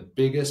 The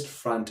biggest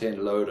front-end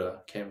loader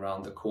came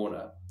around the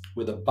corner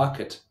with a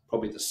bucket,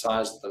 probably the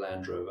size of the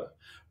Land Rover,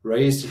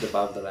 raised it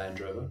above the Land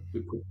Rover.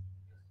 We put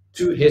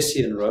two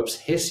Hessian ropes,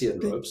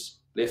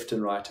 left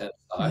and right-hand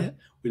side. Yeah.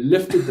 We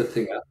lifted the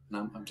thing up,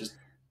 and I'm just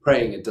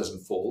praying it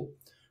doesn't fall,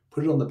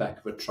 put it on the back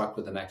of a truck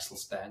with an axle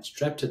stand,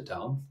 strapped it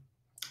down,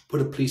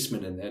 put a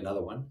policeman in there,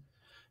 another one,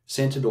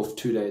 sent it off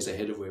 2 days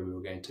ahead of where we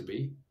were going to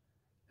be,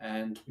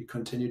 and we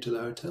continued to the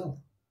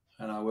hotel.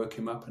 And I woke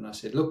him up and I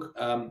said, look,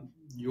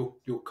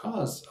 your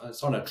car's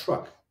it's on a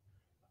truck.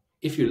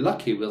 If you're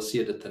lucky, we'll see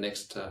it at the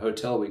next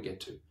hotel we get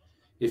to.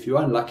 If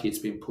you're unlucky, it's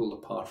been pulled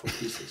apart for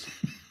pieces.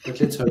 But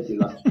let's hope you're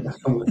lucky.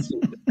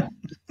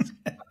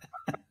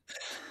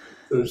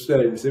 So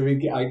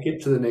I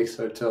get to the next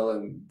hotel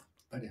and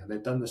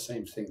they've done the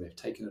same thing. They've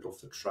taken it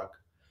off the truck.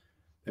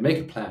 They make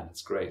a plan.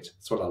 It's great.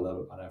 That's what I love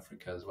about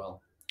Africa as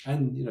well.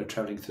 And,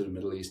 traveling through the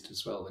Middle East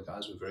as well. The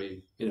guys were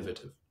very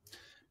innovative.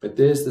 But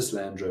there's this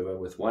Land Rover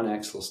with one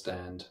axle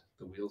stand,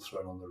 the wheel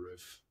thrown on the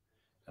roof,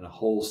 and a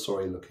whole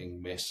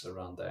sorry-looking mess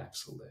around the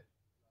axle there.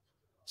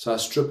 So I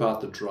strip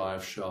out the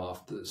drive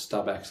shaft, the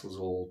stub axle's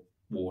all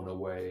worn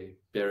away,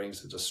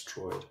 bearings are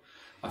destroyed.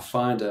 I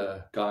find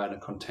a guy in a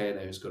container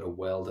who's got a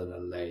weld and a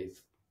lathe.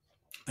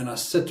 And I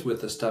sit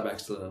with the stub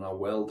axle and I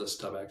weld the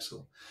stub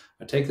axle.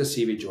 I take the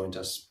CV joint,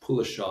 I pull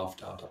the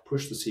shaft out, I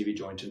push the CV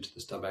joint into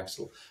the stub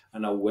axle,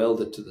 and I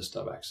weld it to the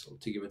stub axle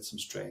to give it some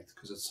strength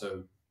because it's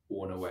so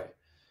worn away.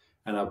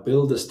 And I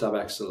build the stub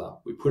axle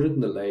up. We put it in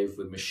the lathe,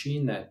 we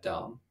machine that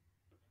down.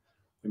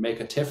 We make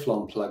a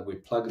Teflon plug, we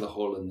plug the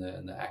hole in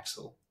the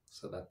axle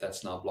so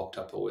that's now blocked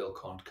up, the oil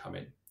can't come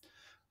in.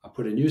 I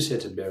put a new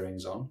set of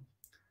bearings on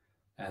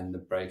and the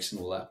brakes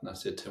and all that. And I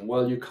said to him,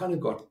 well, you kind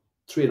of got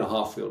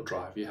 3.5 wheel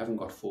drive. You haven't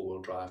got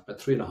 4-wheel drive, but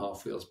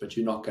 3.5 wheels, but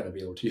you're not going to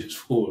be able to use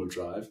 4-wheel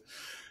drive,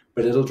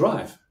 but it'll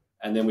drive.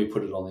 And then we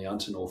put it on the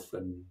Antonov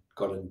and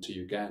got into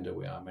Uganda,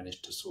 where I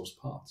managed to source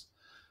parts.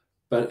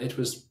 But it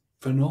was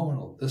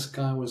phenomenal. This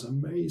guy was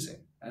amazing.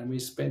 And we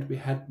spent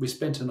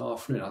an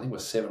afternoon, I think it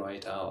was 7 or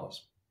 8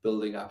 hours,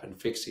 building up and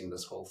fixing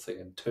this whole thing.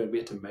 And we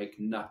had to make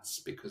nuts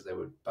because they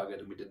were buggered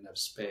and we didn't have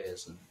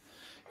spares. And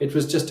it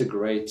was just a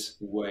great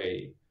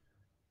way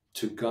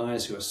to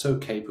guys who are so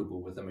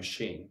capable with a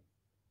machine,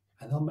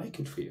 and they'll make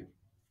it for you.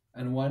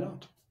 And why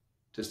not?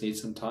 Just need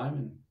some time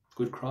and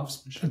good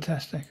craftsmanship.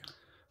 Fantastic.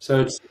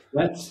 So it's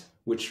that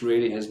which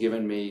really has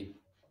given me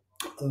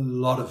a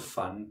lot of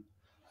fun,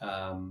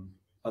 a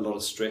lot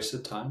of stress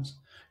at times.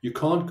 You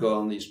can't go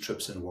on these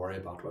trips and worry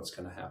about what's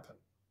going to happen.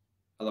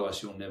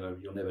 Otherwise, you'll never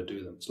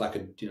do them. It's like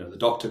the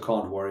doctor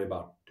can't worry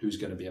about who's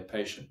going to be a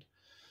patient.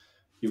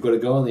 You've got to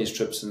go on these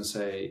trips and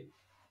say,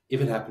 if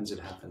it happens, it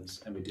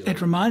happens, and we deal with it.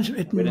 It reminds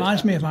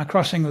me of my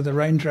crossing with the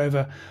Range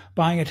Rover,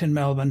 buying it in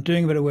Melbourne,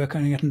 doing a bit of work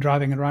on it, and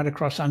driving it right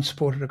across,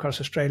 unsupported, across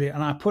Australia.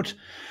 And I put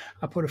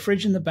a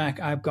fridge in the back.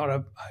 I bought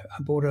a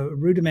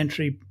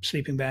rudimentary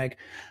sleeping bag.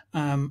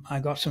 I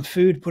got some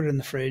food, put it in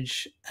the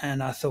fridge,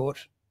 and I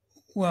thought,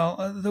 well,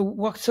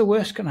 what's the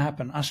worst can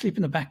happen? I sleep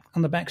in the back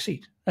on the back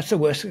seat. That's the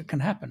worst that can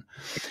happen.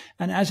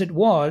 And as it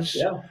was,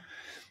 yeah.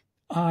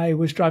 I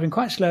was driving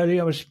quite slowly.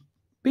 I was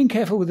being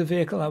careful with the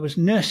vehicle. I was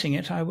nursing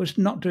it. I was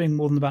not doing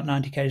more than about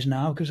 90 k's an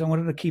hour because I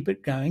wanted to keep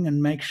it going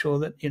and make sure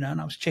that, and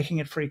I was checking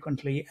it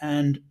frequently.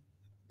 And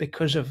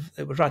because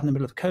it was right in the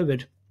middle of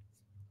COVID,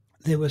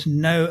 there was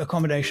no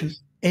accommodation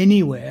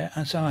anywhere.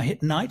 And so I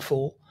hit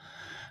nightfall.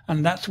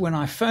 And that's when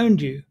I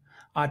phoned you.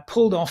 I'd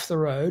pulled off the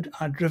road.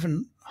 I'd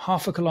driven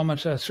half a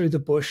kilometre through the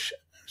bush,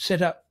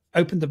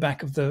 opened the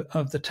back of the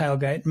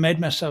tailgate,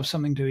 made myself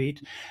something to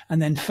eat, and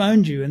then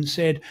phoned you and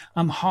said,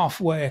 I'm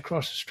halfway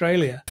across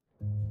Australia.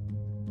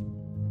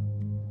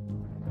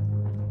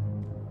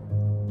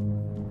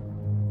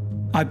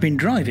 I've been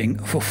driving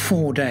for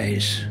 4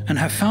 days and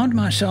have found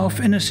myself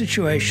in a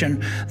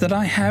situation that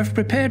I have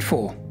prepared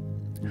for.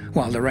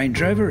 While the Range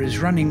Rover is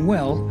running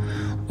well,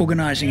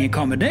 organising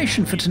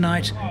accommodation for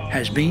tonight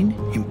has been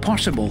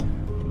impossible.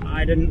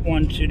 I didn't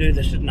want to do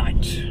this at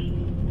night.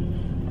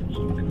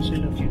 So you can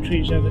see a few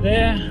trees over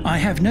there. I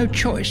have no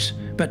choice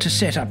but to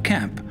set up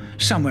camp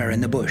somewhere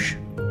in the bush.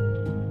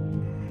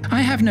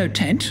 I have no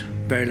tent,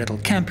 very little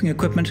camping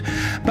equipment,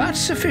 but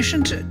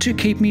sufficient to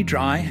keep me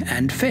dry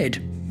and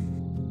fed.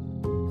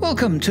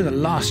 Welcome to the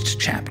last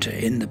chapter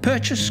in the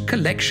purchase,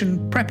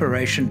 collection,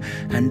 preparation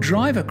and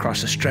drive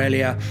across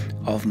Australia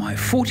of my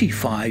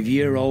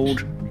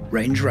 45-year-old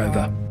Range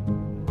Rover.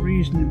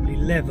 Reasonably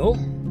level.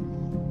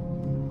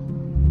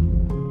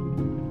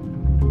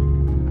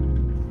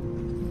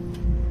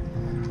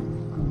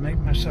 I'll make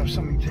myself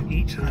something to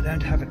eat. I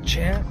don't have a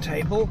chair,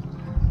 table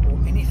or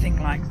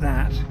anything like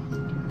that. I'm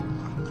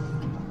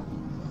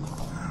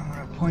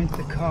going to point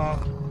the car.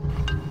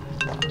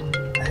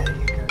 There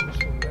you go.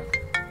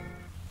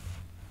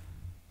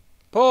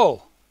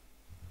 Paul.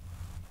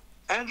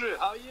 Andrew,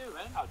 how are you,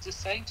 man? I was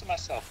just saying to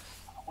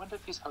myself, I wonder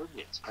if he's home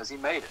yet. Has he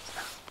made it?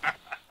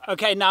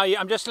 Okay, now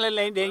I'm just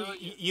letting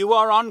you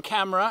are on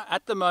camera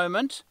at the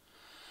moment.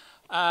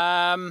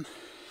 I've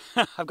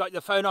got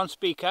the phone on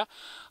speaker.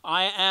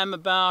 I am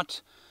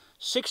about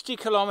 60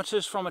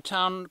 kilometres from a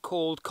town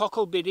called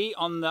Cocklebiddy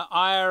on the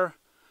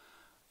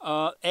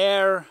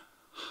Ayr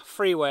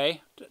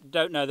Freeway.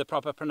 Don't know the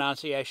proper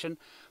pronunciation,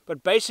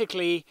 but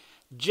basically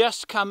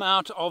just come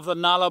out of the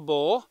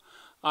Nullarbor.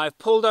 I've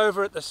pulled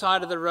over at the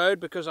side of the road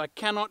because I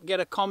cannot get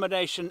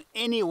accommodation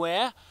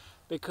anywhere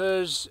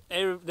because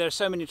there are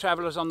so many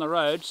travellers on the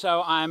road,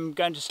 so I'm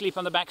going to sleep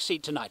on the back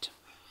seat tonight.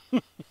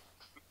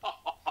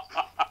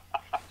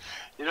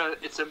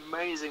 It's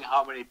amazing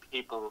how many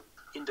people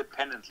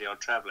independently are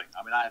travelling.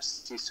 I mean, I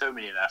see so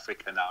many in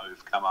Africa now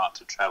who've come out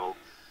to travel.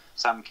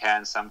 Some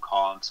can, some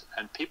can't,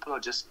 and people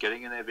are just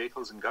getting in their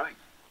vehicles and going.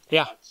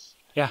 Yeah,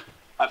 yeah.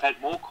 I've had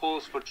more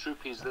calls for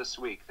troopies this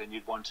week than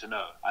you'd want to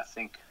know. I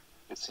think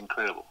it's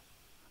incredible.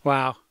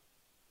 Wow.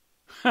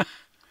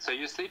 So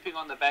you're sleeping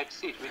on the back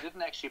seat. We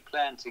didn't actually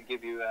plan to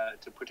give you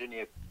to put in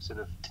a sort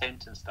of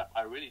tent and stuff.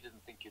 I really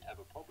didn't think you'd have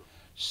a problem.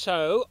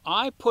 So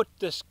I put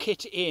this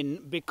kit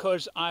in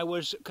because I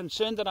was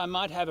concerned that I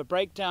might have a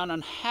breakdown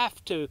and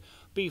have to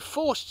be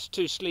forced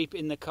to sleep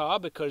in the car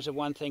because of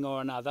one thing or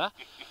another.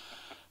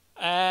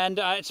 And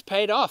it's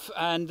paid off,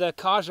 and the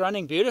car's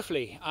running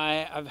beautifully.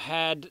 I've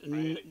had,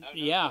 really?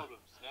 No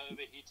problems, no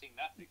overheating,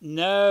 nothing.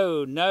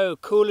 No,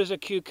 cool as a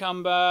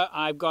cucumber.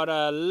 I've got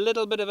a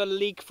little bit of a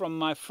leak from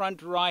my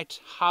front right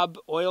hub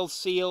oil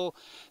seal.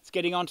 It's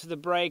getting onto the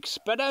brakes,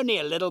 but only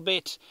a little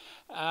bit.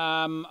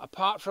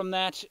 Apart from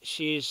that,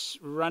 she's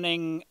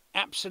running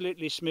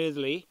absolutely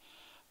smoothly.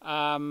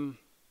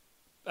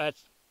 It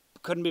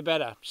couldn't be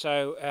better.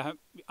 So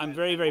I'm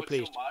very, very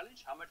pleased. Your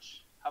mileage? How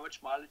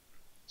much mileage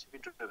have you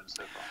driven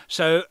so far?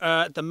 So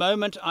at the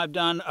moment I've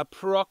done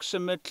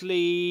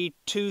approximately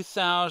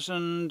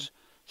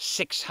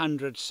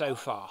 2,600 so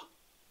far.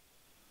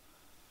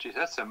 Geez,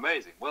 that's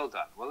amazing. Well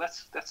done. Well,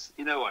 that's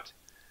you know what?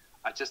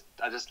 I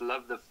just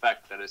love the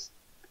fact that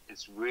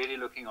it's really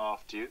looking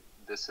after you.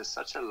 This is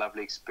such a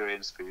lovely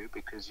experience for you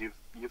because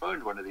you've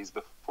owned one of these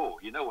before.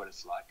 You know what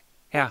it's like.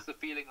 Yeah. What's the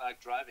feeling like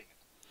driving it?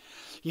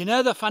 You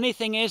know, the funny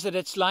thing is that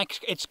it's like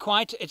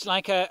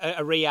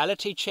a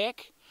reality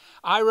check.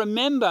 I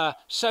remember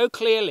so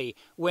clearly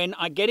when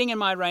I getting in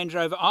my Range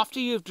Rover, after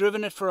you've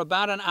driven it for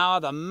about an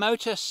hour, the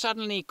motor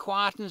suddenly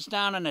quietens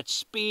down and it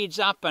speeds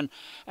up and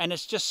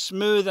it's just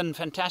smooth and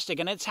fantastic.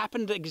 And it's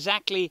happened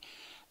exactly,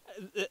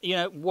 you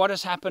know, what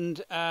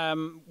happened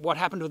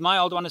with my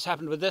old one has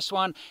happened with this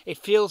one. It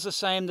feels the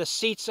same. The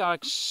seats are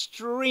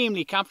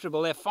extremely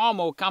comfortable. They're far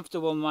more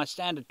comfortable than my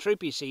standard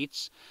troopy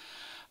seats.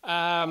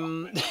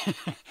 They're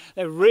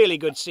really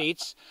good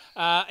seats.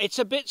 It's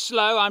a bit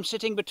slow. I'm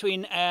sitting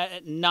between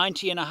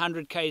 90 and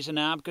 100 k's an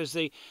hour because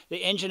the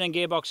engine and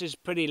gearbox is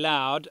pretty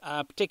loud,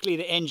 particularly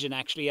the engine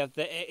actually.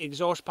 The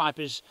exhaust pipe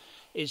is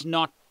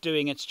not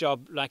doing its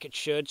job like it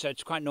should, so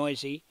it's quite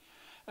noisy.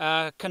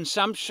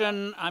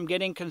 Consumption, I'm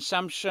getting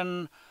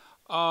consumption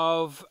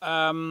of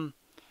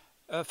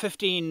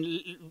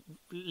 15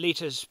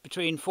 litres,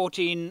 between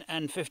 14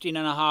 and 15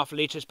 and a half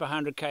litres per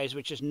 100 k's,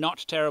 which is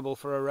not terrible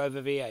for a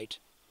Rover V8.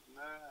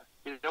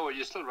 You know what,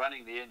 you're still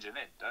running the engine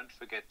in. Don't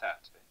forget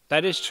that.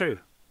 That is true.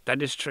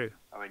 That is true.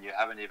 I mean, you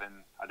haven't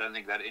even, I don't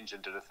think that engine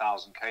did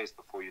 1,000 k's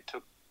before you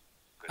took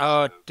it.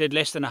 Oh, it did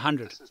less than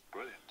 100. This is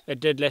brilliant. It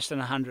did less than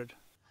 100.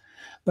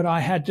 But I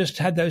had just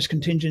had those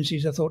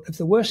contingencies. I thought, if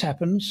the worst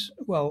happens,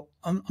 well,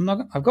 I'm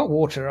not. I've got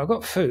water. I've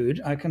got food.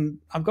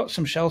 I've got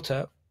some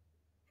shelter,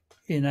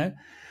 you know.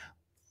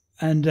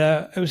 And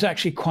it was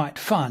actually quite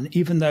fun,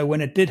 even though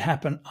when it did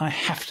happen, I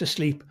have to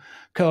sleep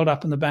curled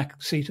up in the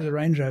back seat of the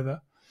Range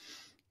Rover.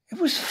 It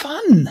was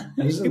fun.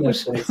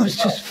 It was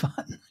just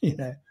fun, you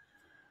know.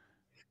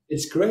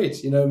 It's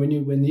great, you know,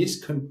 when these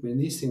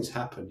things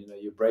happen, you know,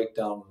 you break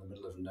down in the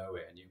middle of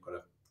nowhere and you've got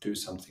to do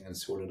something and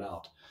sort it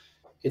out.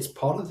 It's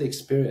part of the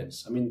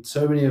experience. I mean,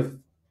 so many of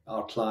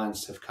our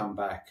clients have come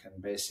back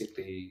and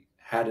basically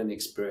had an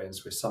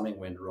experience where something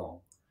went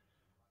wrong.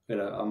 You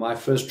know, on my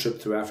first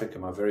trip through Africa,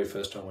 my very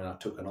first one, when I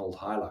took an old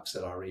Hilux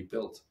that I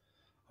rebuilt,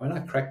 I mean,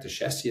 I cracked the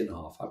chassis in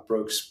half. I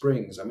broke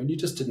springs. I mean, you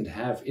just didn't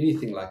have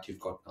anything like you've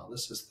got now.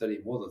 This is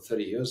more than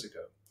 30 years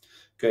ago,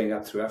 going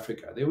up through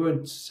Africa. There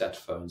weren't sat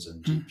phones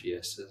and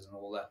GPSs and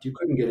all that. You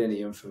couldn't get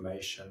any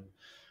information.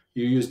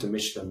 You used a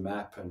Michelin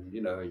map and,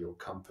 you know, your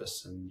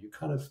compass, and you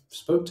kind of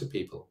spoke to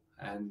people.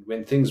 And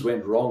when things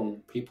went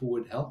wrong, people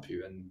would help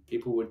you and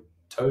people would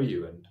tow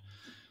you, and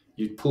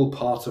you'd pull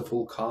parts of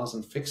full cars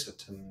and fix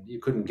it. And you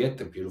couldn't get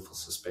the beautiful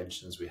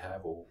suspensions we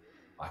have, or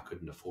I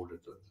couldn't afford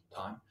it at the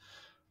time.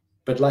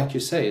 But like you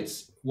say,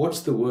 it's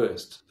what's the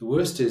worst? The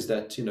worst is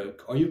that, you know,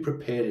 are you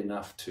prepared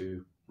enough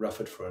to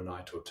rough it for a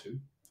night or two?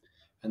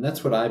 And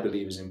that's what I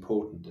believe is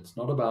important. It's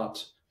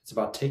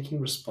about taking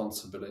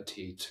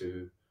responsibility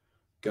to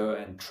go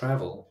and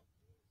travel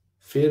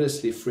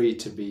fearlessly free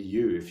to be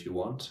you if you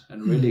want,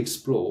 and really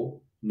explore,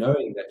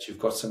 knowing that you've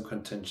got some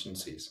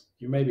contingencies.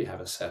 You maybe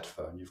have a sat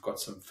phone, you've got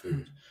some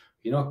food.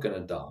 You're not going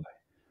to die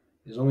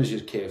as long as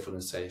you're careful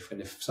and safe.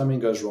 And if something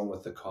goes wrong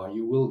with the car,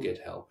 you will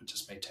get help. It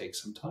just may take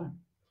some time.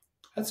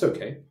 That's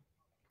okay.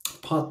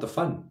 Part the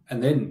fun.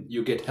 And then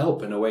you get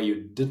help in a way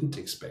you didn't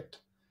expect.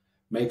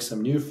 Make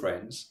some new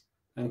friends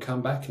and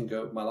come back and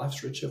go, my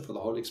life's richer for the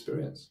whole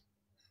experience.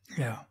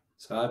 Yeah.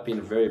 So I've been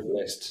very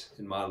blessed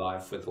in my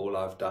life with all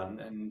I've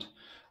done. And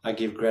I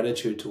give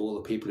gratitude to all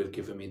the people who've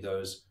given me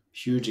those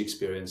huge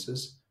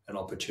experiences and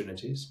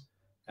opportunities.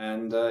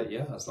 And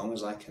as long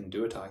as I can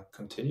do it, I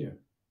continue.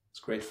 It's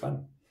great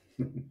fun.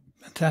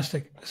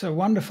 Fantastic. It's a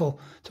wonderful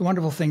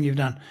thing you've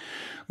done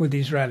with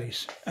these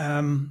rallies.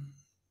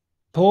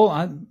 Paul,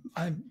 I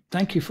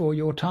thank you for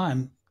your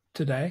time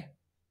today.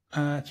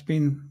 It's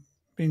been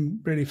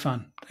really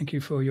fun. Thank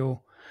you for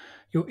your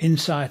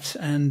insights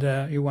and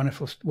your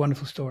wonderful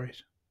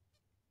stories.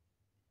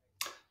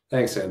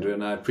 Thanks, Andrew,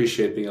 and I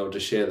appreciate being able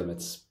to share them.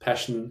 It's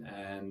passion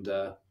and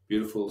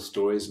beautiful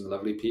stories and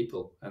lovely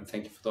people. And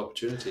thank you for the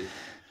opportunity.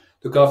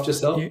 Look after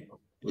yourself.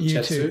 You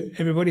too. Soon.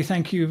 Everybody,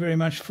 thank you very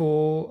much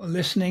for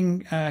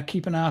listening.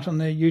 Keep an eye out on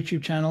the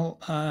YouTube channel.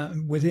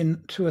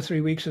 Within 2 or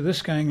 3 weeks of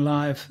this going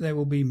live, there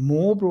will be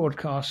more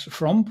broadcasts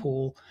from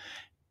Paul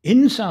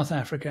in South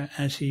Africa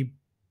as he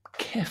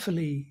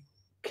carefully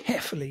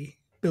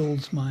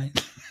builds my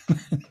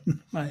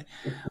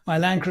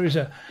Land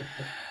Cruiser.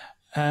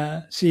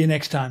 See you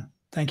next time.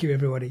 Thank you,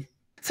 everybody.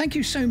 Thank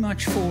you so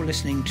much for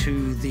listening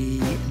to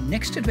the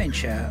Next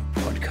Adventure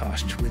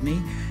podcast with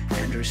me,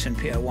 Andrew St.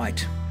 Pierre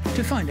White.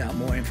 To find out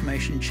more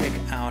information, check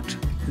out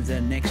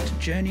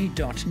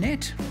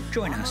TheNextJourney.net.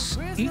 Join us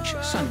each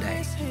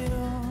Sunday.